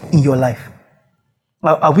effect in your life.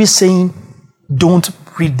 Are we saying don't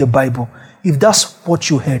read the Bible? If that's what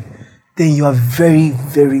you heard, then you are very,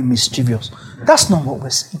 very mischievous. That's not what we're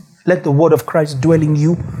saying. Let the word of Christ dwell in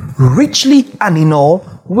you richly and in all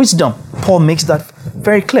wisdom. Paul makes that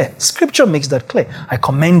very clear. Scripture makes that clear. I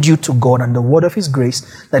commend you to God and the word of his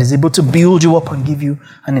grace that is able to build you up and give you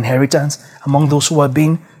an inheritance among those who are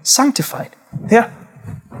being sanctified. Yeah.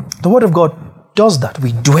 The word of God does that.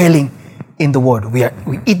 We dwelling in the word. We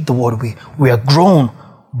eat the word. We are grown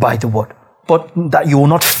by the word. But that you will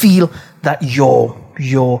not feel that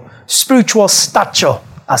your spiritual stature,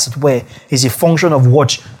 as it were, is a function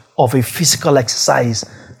of a physical exercise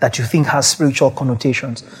that you think has spiritual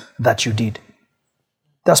connotations that you did.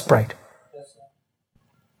 That's pride.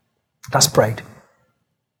 That's pride.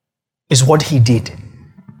 It's what he did.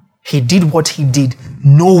 He did what he did,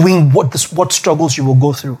 knowing what struggles you will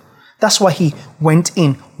go through. That's why he went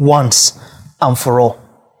in once and for all.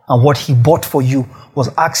 And what he bought for you was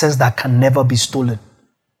access that can never be stolen.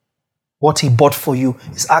 What he bought for you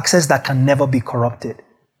is access that can never be corrupted.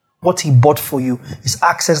 What he bought for you is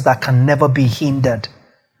access that can never be hindered.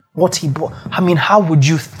 What he bought, how would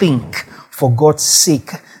you think, for God's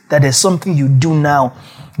sake, that there's something you do now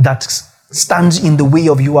that stands in the way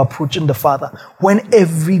of you approaching the Father, when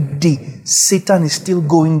every day Satan is still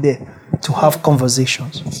going there to have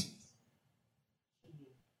conversations?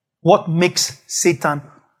 What makes Satan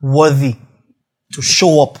worthy to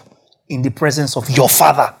show up in the presence of your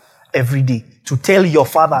Father every day, to tell your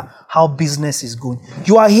Father how business is going?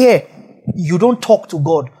 You are here. You don't talk to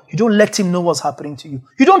God. You don't let him know what's happening to you.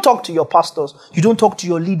 You don't talk to your pastors. You don't talk to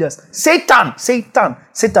your leaders. Satan,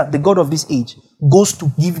 the God of this age, goes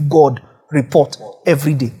to give God report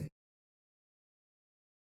every day.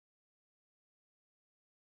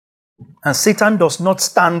 And Satan does not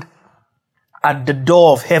stand at the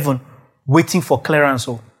door of heaven waiting for clearance.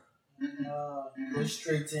 Go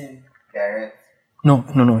straight in. Direct.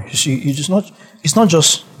 No. You see, it's not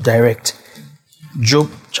just direct.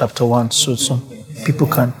 Job chapter 1, so some people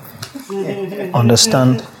can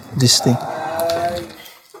understand this thing.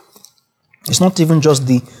 It's not even just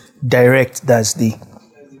the direct that's the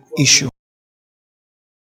issue.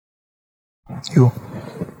 You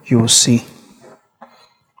will see.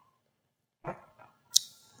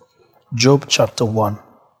 Job chapter 1,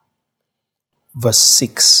 verse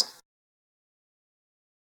 6.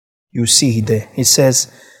 You see there. It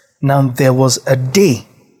says, now there was a day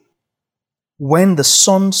when the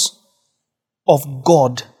sons of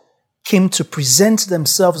God came to present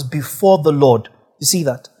themselves before the Lord. You see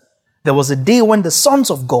that? There was a day when the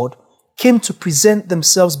sons of God came to present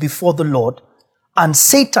themselves before the Lord, and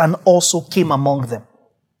Satan also came among them.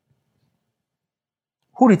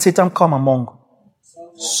 Who did Satan come among?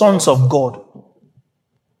 Sons of God.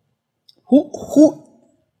 Who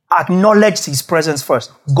acknowledged his presence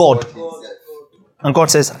first? God. And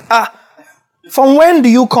God says, from when do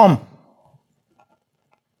you come?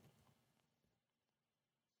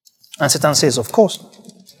 And Satan says, of course,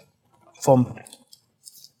 from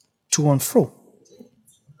to and fro.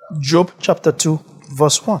 Job chapter 2,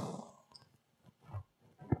 verse 1.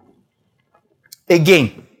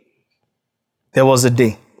 Again, there was a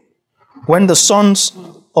day when the sons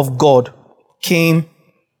of God came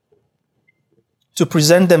to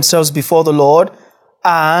present themselves before the Lord,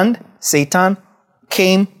 and Satan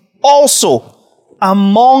came also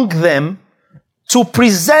among them to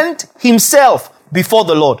present himself before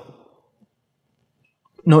the Lord.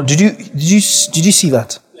 No, did you see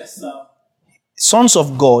that? Yes, sir. Sons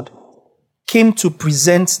of God came to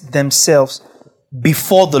present themselves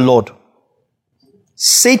before the Lord.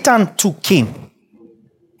 Satan too came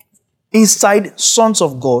inside sons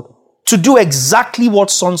of God to do exactly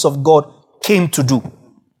what sons of God came to do.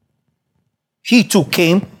 He too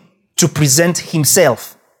came to present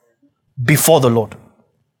himself before the Lord.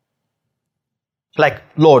 Like,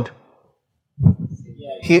 Lord,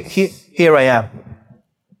 here I am.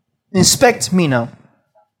 Inspect me now.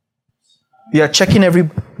 You are checking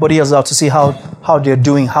everybody else out to see how they're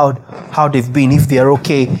doing, how they've been, if they're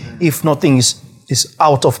okay, if nothing is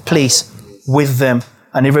out of place with them,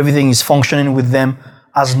 and if everything is functioning with them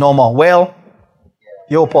as normal. Well,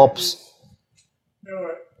 yo, pops,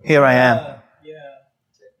 here I am.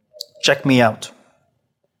 Check me out.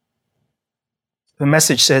 The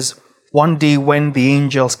message says, one day when the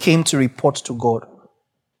angels came to report to God,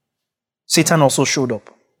 Satan also showed up.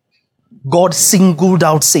 God singled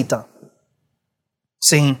out Satan,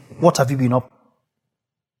 saying, what have you been up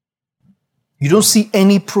You don't see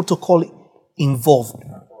any protocol involved.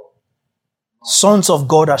 Sons of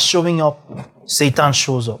God are showing up, Satan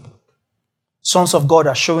shows up. Sons of God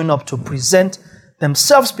are showing up to present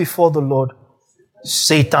themselves before the Lord,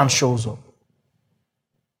 Satan shows up.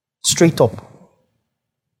 Straight up.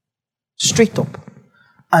 Straight up.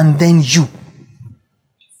 And then you,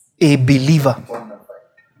 a believer,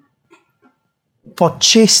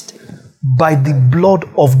 purchased by the blood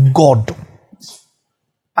of God.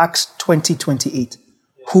 Acts 20:28.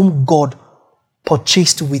 Whom God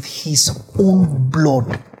purchased with his own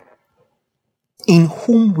blood, in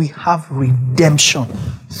whom we have redemption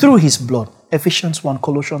through his blood. Ephesians 1,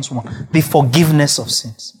 Colossians 1. The forgiveness of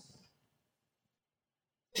sins.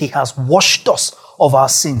 He has washed us of our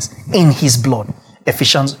sins in his blood.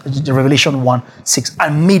 Revelation 1:6.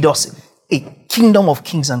 And made us a kingdom of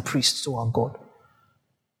kings and priests to our God.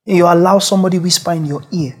 You allow somebody whisper in your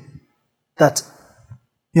ear that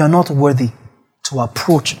you are not worthy to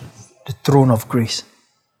approach the throne of grace.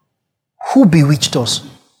 Who bewitched us?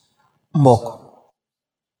 Mbok.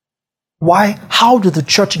 Why? How did the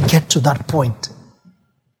church get to that point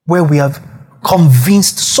where we have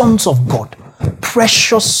convinced sons of God,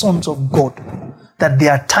 precious sons of God, that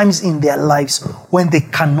there are times in their lives when they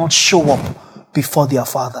cannot show up before their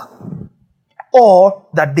Father, or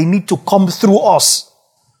that they need to come through us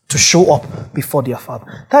to show up before their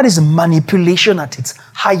Father? That is manipulation at its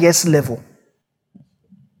highest level.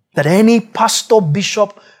 That any pastor,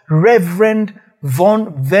 bishop, reverend,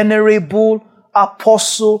 venerable,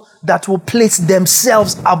 apostle that will place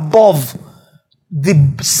themselves above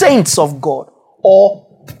the saints of God,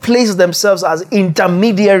 or place themselves as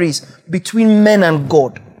intermediaries between men and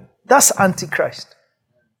God, that's Antichrist.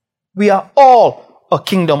 We are all a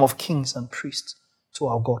kingdom of kings and priests to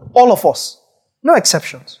our God. All of us. No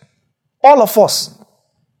exceptions. All of us.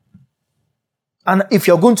 And if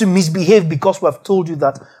you're going to misbehave because we have told you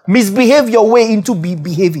that, misbehave your way into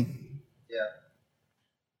behaving. Yeah.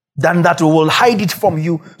 Than that we will hide it from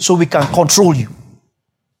you so we can control you.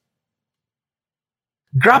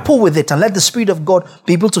 Grapple with it and let the Spirit of God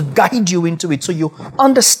be able to guide you into it so you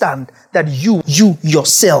understand that you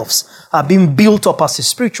yourselves are being built up as a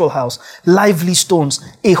spiritual house, lively stones,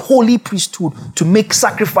 a holy priesthood to make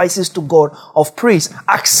sacrifices to God of praise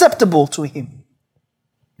acceptable to Him.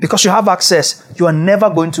 Because you have access, you are never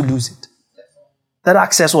going to lose it. That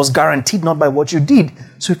access was guaranteed not by what you did,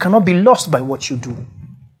 so it cannot be lost by what you do.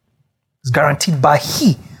 It's guaranteed by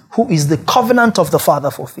He who is the covenant of the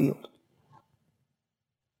Father fulfilled.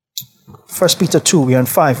 1 Peter 2, we are in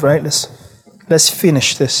 5, right? Let's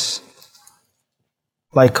finish this.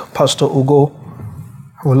 Like Pastor Ugo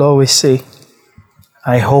will always say,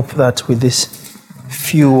 I hope that with these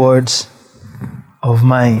few words of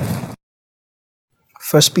mine.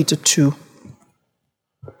 1 Peter 2,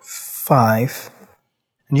 5.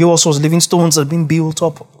 And you also as living stones have been built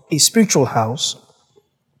up a spiritual house,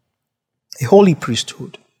 a holy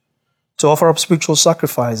priesthood, to offer up spiritual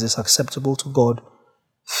sacrifices acceptable to God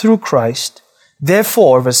through Christ.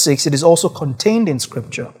 Therefore, verse 6, it is also contained in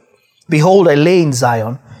Scripture. Behold, I lay in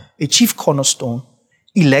Zion a chief cornerstone,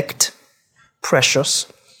 elect,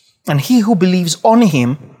 precious, and he who believes on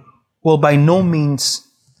him will by no means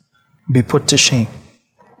be put to shame.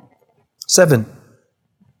 7.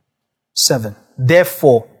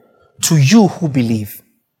 Therefore, to you who believe,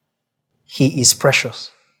 he is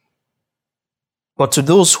precious. But to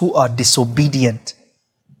those who are disobedient,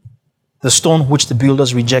 the stone which the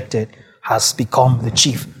builders rejected has become the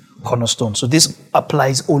chief cornerstone. So this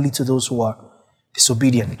applies only to those who are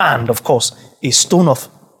disobedient. And, of course, a stone of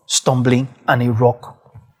stumbling and a rock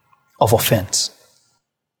of offense.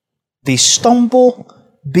 They stumble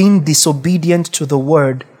being disobedient to the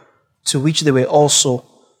word to which they were also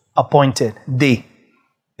appointed. They,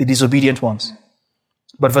 the disobedient ones.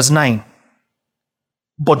 But verse 9.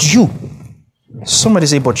 But you. Somebody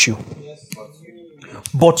say, but you.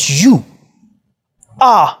 But you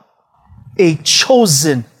are a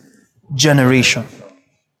chosen generation.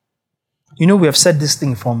 You know, we have said this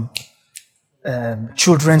thing from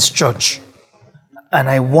children's church. And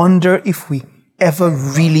I wonder if we ever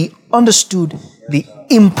really understood the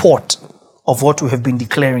import of what we have been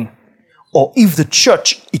declaring. Or if the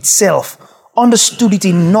church itself understood it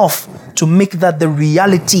enough to make that the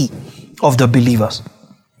reality of the believers.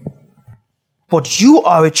 But you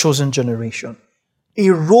are a chosen generation, a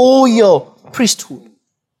royal priesthood,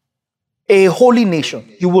 a holy nation.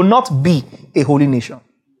 You will not be a holy nation.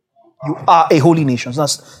 You are a holy nation.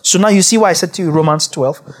 So now you see why I said to you, Romans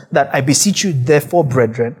 12, that I beseech you, therefore,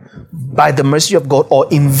 brethren, by the mercy of God, or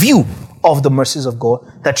in view of the mercies of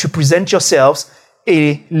God, that you present yourselves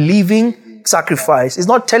a living living sacrifice. It's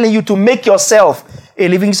not telling you to make yourself a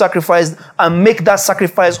living sacrifice and make that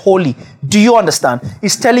sacrifice holy. Do you understand?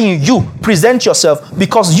 It's telling you present yourself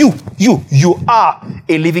because you are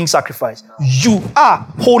a living sacrifice. You are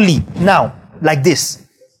holy now, like this.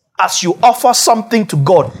 As you offer something to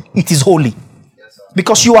God, it is holy.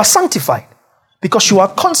 Because you are sanctified. Because you are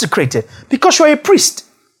consecrated. Because you are a priest.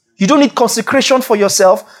 You don't need consecration for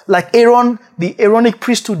yourself like Aaron, the Aaronic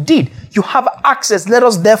priesthood did. You have access. Let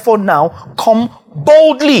us therefore now come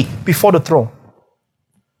boldly before the throne.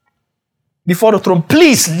 Before the throne.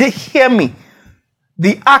 Please hear me.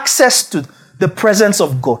 The access to the presence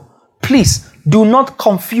of God. Please do not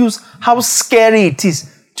confuse how scary it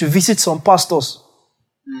is to visit some pastors.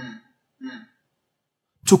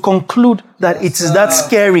 To conclude that it is that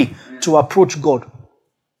scary to approach God.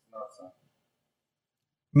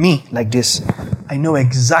 Me, like this, I know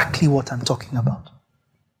exactly what I'm talking about.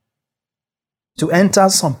 To enter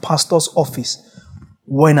some pastor's office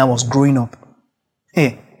when I was growing up.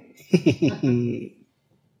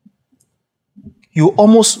 You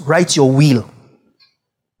almost write your will.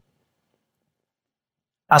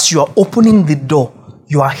 As you are opening the door,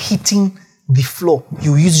 you are hitting the floor.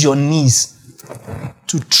 You use your knees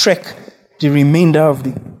to trek the remainder of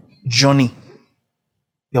the journey.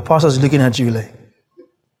 Your pastor is looking at you like,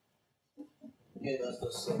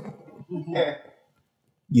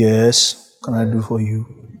 yes, what can I do for you?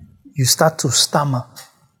 You start to stammer.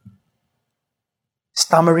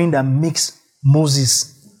 Stammering that makes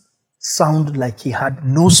Moses sound like he had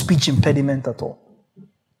no speech impediment at all.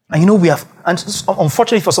 And we have, and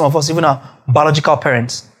unfortunately for some of us, even our biological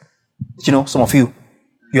parents, some of you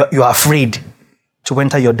are afraid to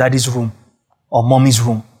enter your daddy's room or mommy's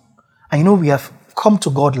room. And we have come to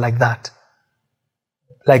God like that.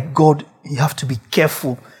 Like God, you have to be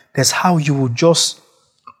careful. There's how you will just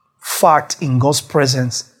fart in God's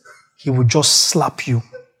presence. He will just slap you.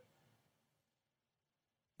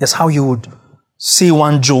 There's how you would say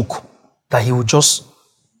one joke that he would just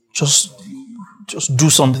do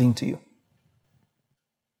something to you.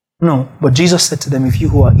 No, but Jesus said to them, if you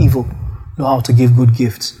who are evil know how to give good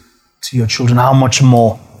gifts to your children, how much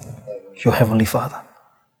more your Heavenly Father?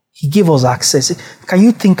 He gave us access. Can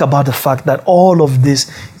you think about the fact that all of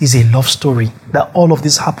this is a love story? That all of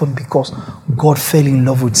this happened because God fell in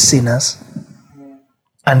love with sinners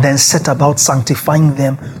and then set about sanctifying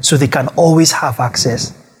them so they can always have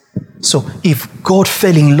access. So if God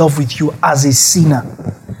fell in love with you as a sinner,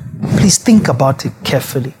 please think about it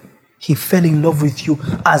carefully. He fell in love with you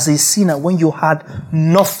as a sinner when you had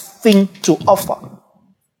nothing to offer.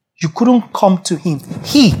 You couldn't come to him.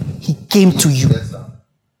 He came to you.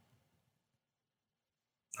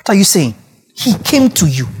 What are you saying? He came to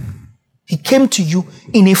you. He came to you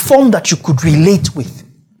in a form that you could relate with.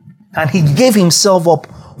 And he gave himself up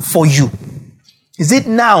for you. Is it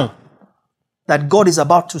now that God is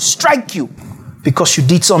about to strike you because you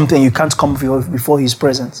did something you can't come before his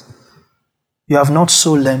presence? You have not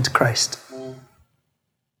so learned Christ.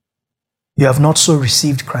 You have not so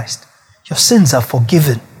received Christ. Your sins are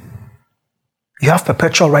forgiven. You have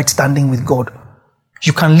perpetual right standing with God.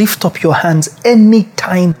 You can lift up your hands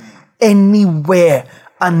anytime, anywhere,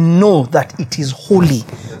 and know that it is holy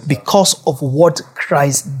because of what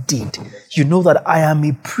Christ did. You know that I am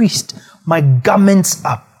a priest. My garments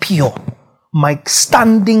are pure. My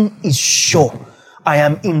standing is sure. I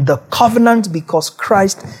am in the covenant because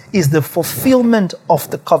Christ is the fulfillment of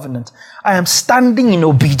the covenant. I am standing in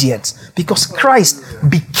obedience because Christ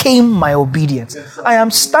became my obedience. I am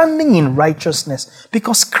standing in righteousness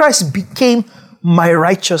because Christ became my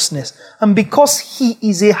righteousness. And because he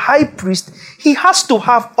is a high priest, he has to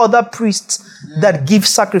have other priests that give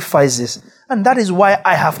sacrifices. And that is why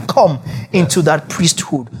I have come into that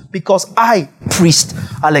priesthood. Because I, priest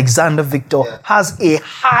Alexander Victor, has a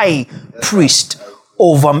high priest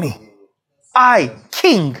over me. I,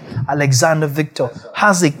 King Alexander Victor,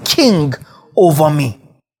 has a king over me.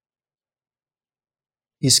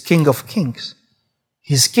 He's King of kings.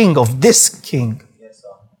 He's king of this king.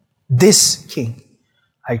 This king.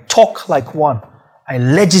 I talk like one. I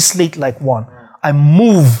legislate like one. I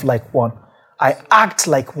move like one. I act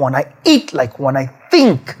like one. I eat like one. I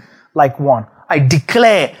think like one. I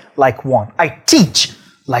declare like one. I teach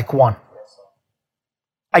like one.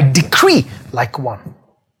 I decree like one.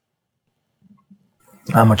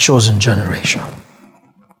 I'm a chosen generation.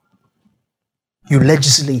 You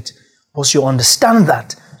legislate. Once you understand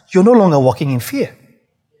that, you're no longer walking in fear.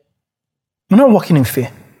 You're not walking in fear.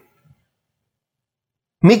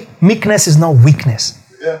 Meekness is not weakness.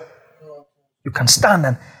 Yeah. You can stand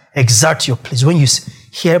and exert your place. When you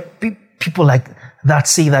hear people like that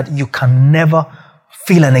say that you can never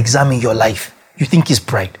fail an exam in your life, you think it's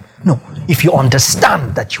pride. No, if you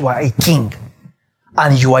understand that you are a king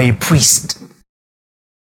and you are a priest,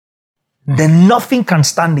 then nothing can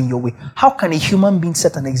stand in your way. How can a human being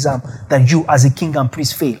set an exam that you as a king and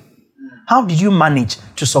priest fail? How did you manage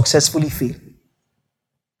to successfully fail?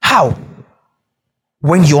 How?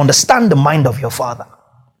 When you understand the mind of your Father.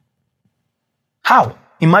 How?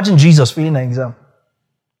 Imagine Jesus failing an exam.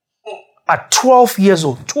 At 12 years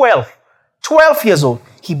old, 12 years old,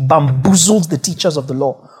 he bamboozled the teachers of the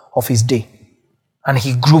law of his day. And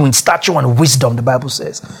he grew in stature and wisdom, the Bible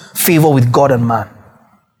says. Favor with God and man.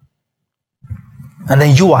 And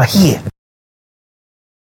then you are here.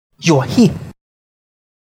 You are here.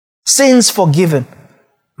 Sins forgiven,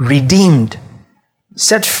 redeemed,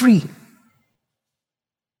 set free,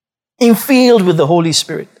 infilled with the Holy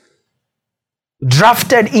Spirit,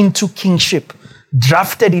 drafted into kingship,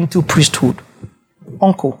 drafted into priesthood.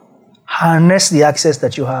 Uncle, harness the access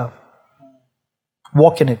that you have.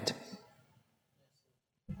 Walk in it.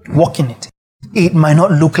 Walk in it. It might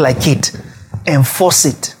not look like it. Enforce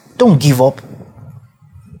it. Don't give up.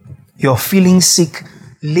 You're feeling sick.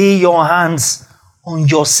 Lay your hands on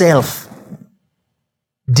yourself.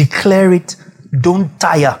 Declare it. Don't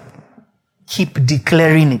tire. Keep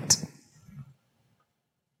declaring it.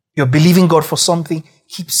 You're believing God for something.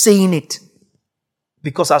 Keep saying it.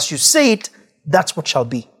 Because as you say it, that's what shall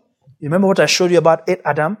be. You remember what I showed you about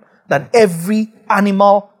Adam? That every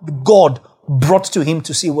animal God brought to him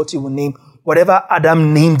to see what he would name. Whatever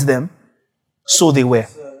Adam named them, so they were.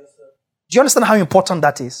 Do you understand how important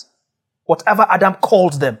that is? Whatever Adam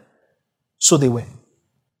called them, so they were.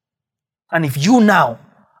 And if you now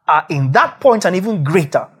are in that point and even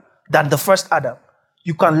greater than the first Adam,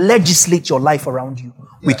 you can legislate your life around you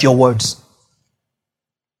with your words.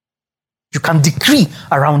 You can decree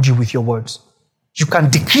around you with your words. You can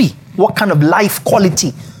decree what kind of life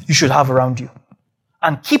quality you should have around you.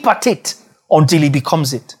 And keep at it until it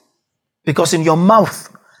becomes it. Because in your mouth,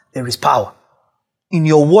 there is power. In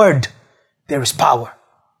your word, there is power.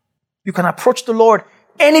 You can approach the Lord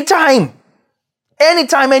anytime,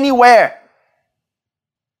 anywhere,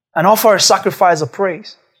 and offer a sacrifice of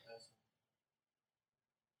praise.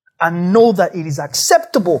 And know that it is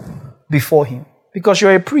acceptable before Him. Because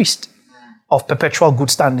you're a priest of perpetual good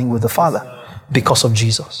standing with the Father because of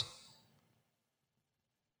Jesus.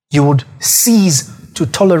 You would cease to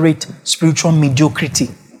tolerate spiritual mediocrity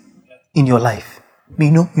in your life.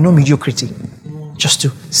 You know mediocrity. Just to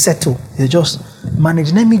settle. You just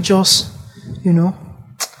manage. Let me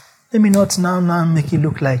not now make it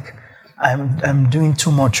look like I'm doing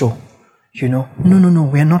too much. No.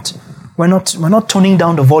 We're not toning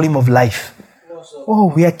down the volume of life.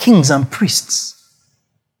 Oh, we are kings and priests.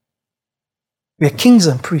 We are kings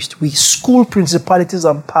and priests. We school principalities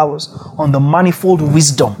and powers on the manifold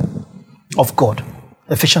wisdom of God.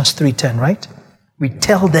 Ephesians 3:10, right? We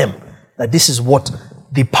tell them that this is what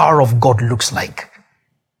the power of God looks like.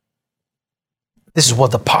 This is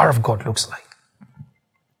what the power of God looks like.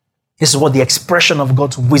 This is what the expression of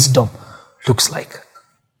God's wisdom looks like.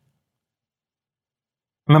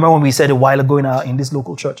 Remember when we said a while ago in this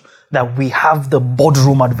local church that we have the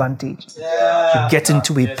boardroom advantage. You get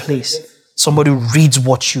into a place. Somebody reads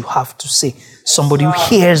what you have to say. Somebody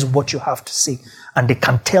hears what you have to say. And they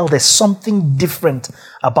can tell there's something different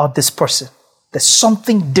about this person. There's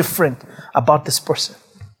something different about this person.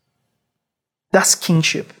 That's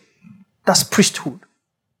kingship. That's priesthood.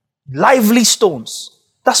 Lively stones.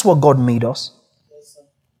 That's what God made us.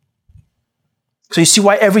 So you see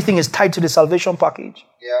why everything is tied to the salvation package?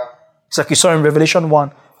 Yeah. It's like you saw in Revelation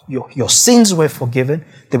 1. Your sins were forgiven.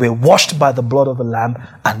 They were washed by the blood of the Lamb.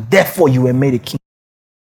 And therefore you were made a king.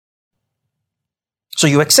 So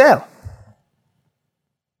you excel.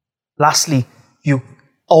 Lastly, you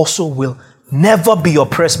also will never be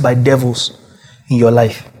oppressed by devils in your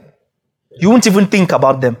life. You won't even think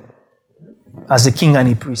about them as a king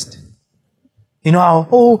and a priest. You know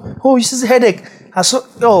how, you see headache.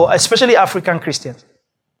 Especially African Christians.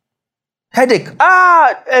 Headache.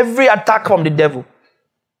 Every attack from the devil.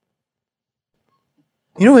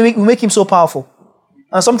 You know, we make him so powerful.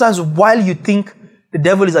 And sometimes while you think the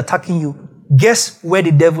devil is attacking you, guess where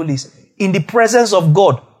the devil is? In the presence of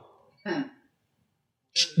God.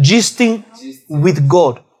 Gisting with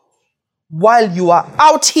God. While you are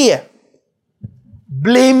out here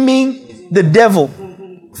blaming the devil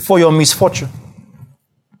for your misfortune.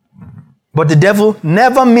 But the devil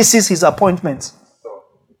never misses his appointments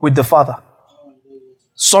with the Father.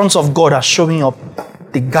 Sons of God are showing up.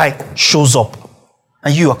 The guy shows up.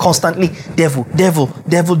 And you are constantly, devil,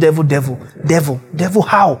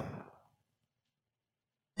 how?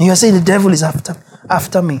 And you are saying the devil is after.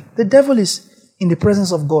 after me. The devil is in the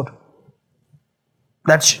presence of God.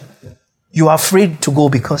 That you are afraid to go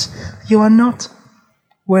because you are not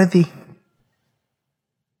worthy.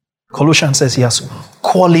 Colossians says he has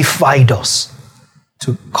qualified us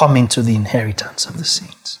to come into the inheritance of the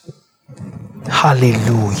saints.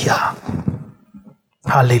 Hallelujah.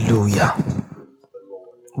 Hallelujah.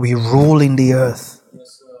 We rule in the earth.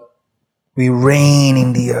 We reign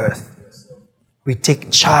in the earth. We take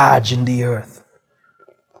charge in the earth.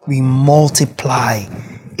 We multiply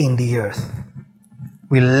in the earth.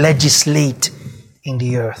 We legislate in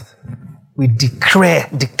the earth. We declare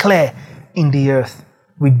in the earth.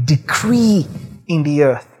 We decree in the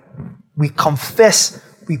earth. We confess,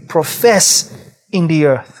 we profess in the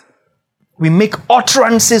earth. We make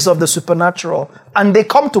utterances of the supernatural, and they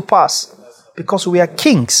come to pass because we are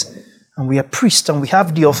kings and we are priests and we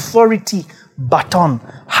have the authority baton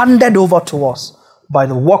handed over to us by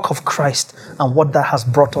the work of Christ and what that has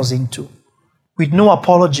brought us into. With no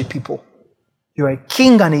apology, people. You are a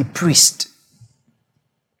king and a priest.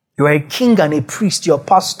 You are a king and a priest. Your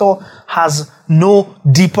pastor has no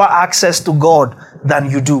deeper access to God than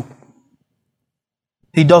you do.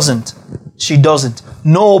 He doesn't. She doesn't.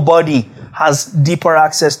 Nobody has deeper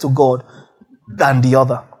access to God than the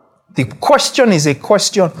other. The question is a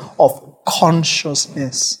question of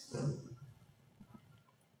consciousness.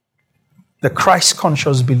 The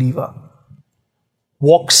Christ-conscious believer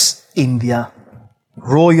walks in their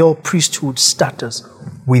royal priesthood status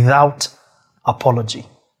without apology.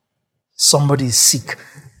 Somebody is sick,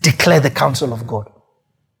 declare the counsel of God.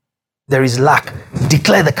 There is lack,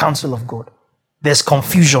 declare the counsel of God. There's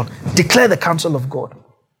confusion, declare the counsel of God.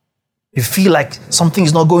 You feel like something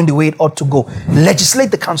is not going the way it ought to go,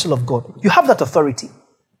 legislate the counsel of God. You have that authority.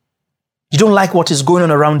 You don't like what is going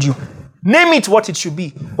on around you, name it what it should be.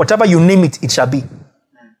 Whatever you name it, it shall be.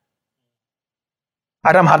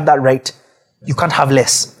 Adam had that right. You can't have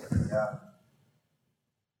less.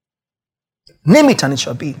 Name it and it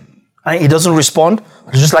shall be. And he doesn't respond.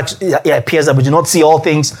 It's just like it appears that we do not see all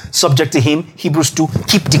things subject to him. Hebrews 2,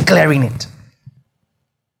 keep declaring it.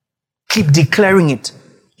 Keep declaring it.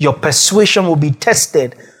 Your persuasion will be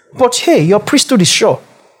tested. But hey, your priesthood is sure.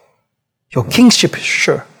 Your kingship is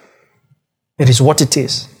sure. It is what it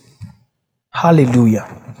is. Hallelujah.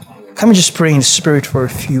 Can we just pray in spirit for a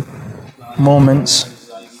few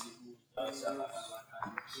moments?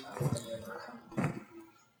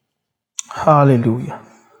 Hallelujah.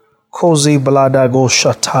 Koze blada go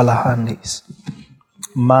shatala handis.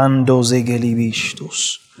 Mando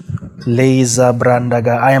zegelibishtus. Leza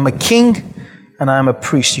brandaga. I am a king and I am a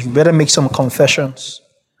priest. You better make some confessions.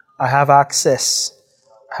 I have access.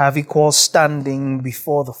 I have equal standing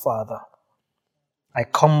before the Father. I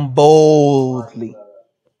come boldly.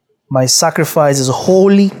 My sacrifice is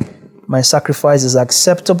holy. My sacrifice is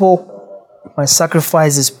acceptable. My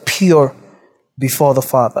sacrifice is pure before the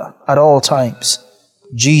Father at all times.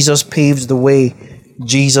 Jesus paved the way.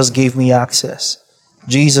 Jesus gave me access.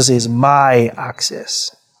 Jesus is my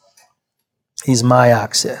access. He's my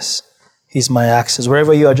access. He's my access.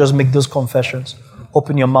 Wherever you are, just make those confessions.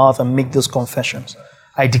 Open your mouth and make those confessions.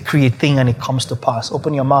 I decree a thing and it comes to pass.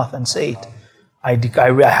 Open your mouth and say it. I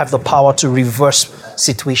have the power to reverse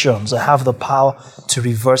situations. I have the power to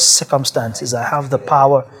reverse circumstances. I have the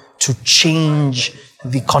power to change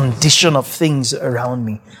the condition of things around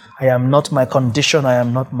me. I am not my condition. I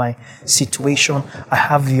am not my situation. I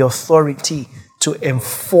have the authority to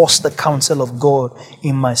enforce the counsel of God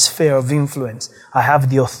in my sphere of influence. I have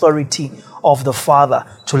the authority of the Father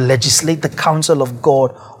to legislate the counsel of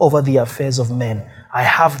God over the affairs of men. I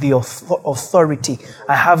have the authority,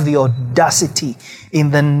 I have the audacity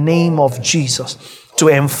in the name of Jesus to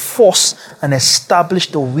enforce and establish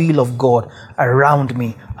the will of God around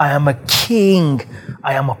me. I am a king,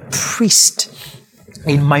 I am a priest.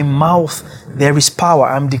 In my mouth, there is power.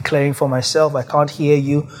 I'm declaring for myself. I can't hear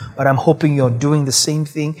you, but I'm hoping you're doing the same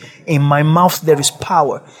thing. In my mouth, there is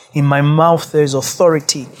power. In my mouth, there is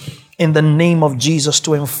authority. In the name of Jesus,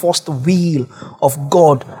 to enforce the will of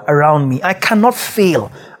God around me. I cannot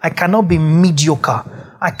fail. I cannot be mediocre.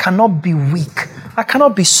 I cannot be weak. I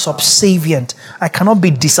cannot be subservient. I cannot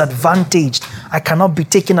be disadvantaged. I cannot be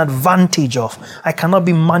taken advantage of. I cannot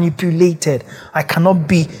be manipulated. I cannot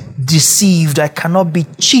be deceived. I cannot be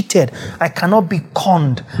cheated. I cannot be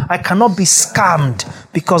conned. I cannot be scammed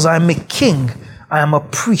because I am a king. I am a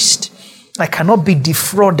priest. I cannot be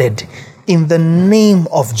defrauded in the name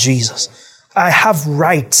of Jesus. I have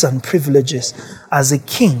rights and privileges as a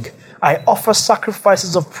king. I offer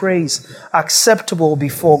sacrifices of praise acceptable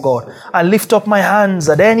before God. I lift up my hands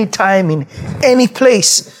at any time, in any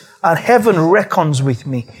place, and heaven reckons with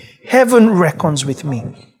me. Heaven reckons with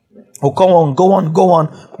me. Oh, go on.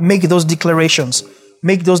 Make those declarations.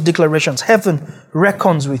 Heaven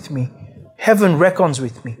reckons with me. Heaven reckons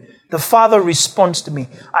with me. The Father responds to me.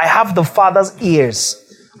 I have the Father's ears.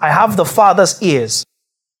 I have the Father's ears.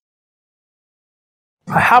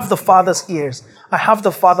 I have the Father's ears. I have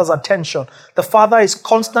the Father's attention. The Father is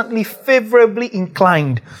constantly favorably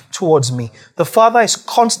inclined towards me. The Father is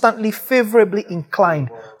constantly favorably inclined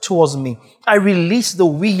towards me. I release the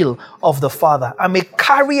will of the Father. I'm a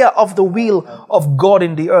carrier of the will of God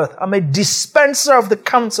in the earth. I'm a dispenser of the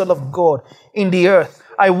counsel of God in the earth.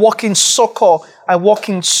 I walk in succor. I walk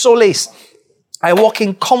in solace. I walk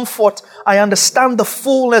in comfort. I understand the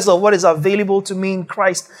fullness of what is available to me in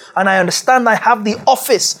Christ. And I understand I have the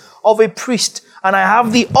office of a priest and I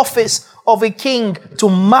have the office of a king to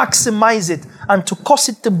maximize it and to cause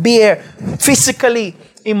it to bear physically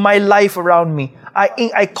in my life around me.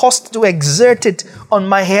 I cause to exert it on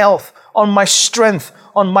my health, on my strength,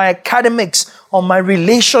 on my academics, on my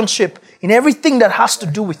relationship, in everything that has to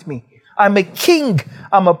do with me. I'm a king.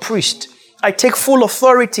 I'm a priest. I take full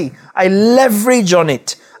authority. I leverage on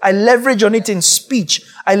it. I leverage on it in speech.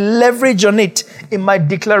 I leverage on it in my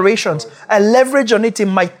declarations. I leverage on it in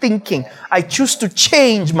my thinking. I choose to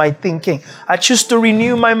change my thinking. I choose to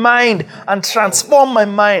renew my mind and transform my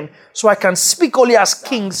mind so I can speak only as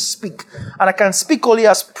kings speak and I can speak only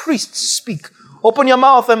as priests speak. Open your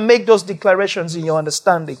mouth and make those declarations in your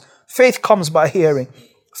understanding. Faith comes by hearing.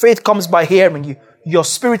 Faith comes by hearing. Your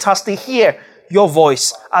spirit has to hear your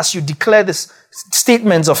voice as you declare these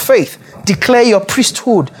statements of faith. Declare your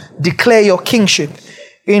priesthood. Declare your kingship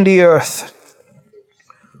in the earth.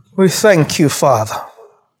 We thank you, Father.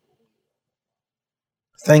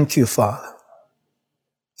 Thank you, Father.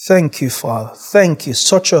 Thank you, Father. Thank you.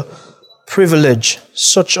 Such a privilege,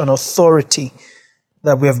 such an authority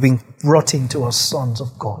that we have been brought into as sons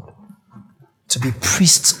of God. To be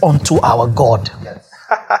priests unto our God.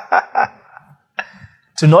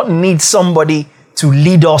 To not need somebody to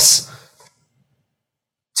lead us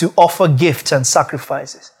to offer gifts and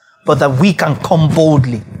sacrifices, but that we can come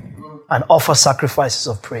boldly and offer sacrifices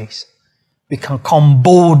of praise. We can come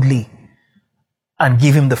boldly and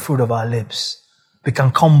give him the fruit of our lips. We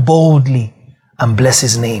can come boldly and bless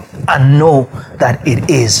his name and know that it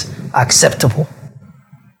is acceptable.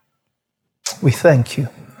 We thank you,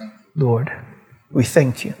 Lord. We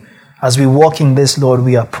thank you. As we walk in this, Lord,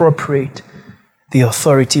 we appropriate the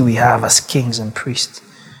authority we have as kings and priests.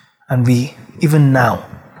 And we, even now,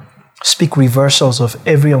 speak reversals of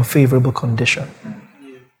every unfavorable condition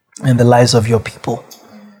in the lives of your people.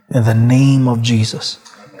 In the name of Jesus,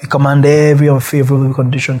 we command every unfavorable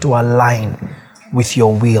condition to align with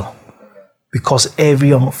your will. Because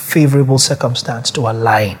every unfavorable circumstance to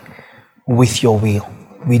align with your will.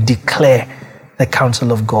 We declare the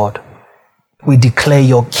counsel of God. We declare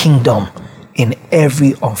your kingdom in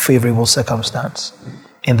every unfavorable circumstance.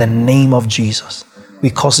 In the name of Jesus, we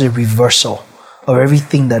cause a reversal of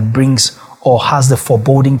everything that brings or has the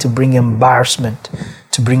foreboding to bring embarrassment,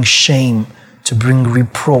 to bring shame, to bring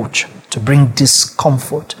reproach, to bring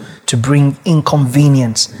discomfort, to bring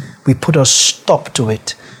inconvenience. We put a stop to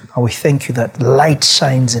it. And we thank you that light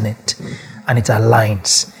shines in it and it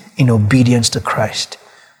aligns in obedience to Christ.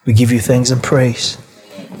 We give you thanks and praise.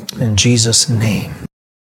 In Jesus' name.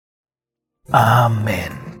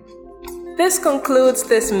 Amen. This concludes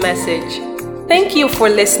this message. Thank you for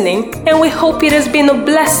listening, and we hope it has been a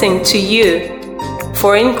blessing to you.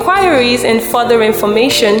 For inquiries and further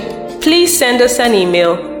information, please send us an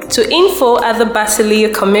email to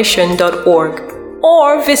info@thebasileacommission.org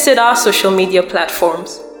or visit our social media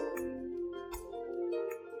platforms.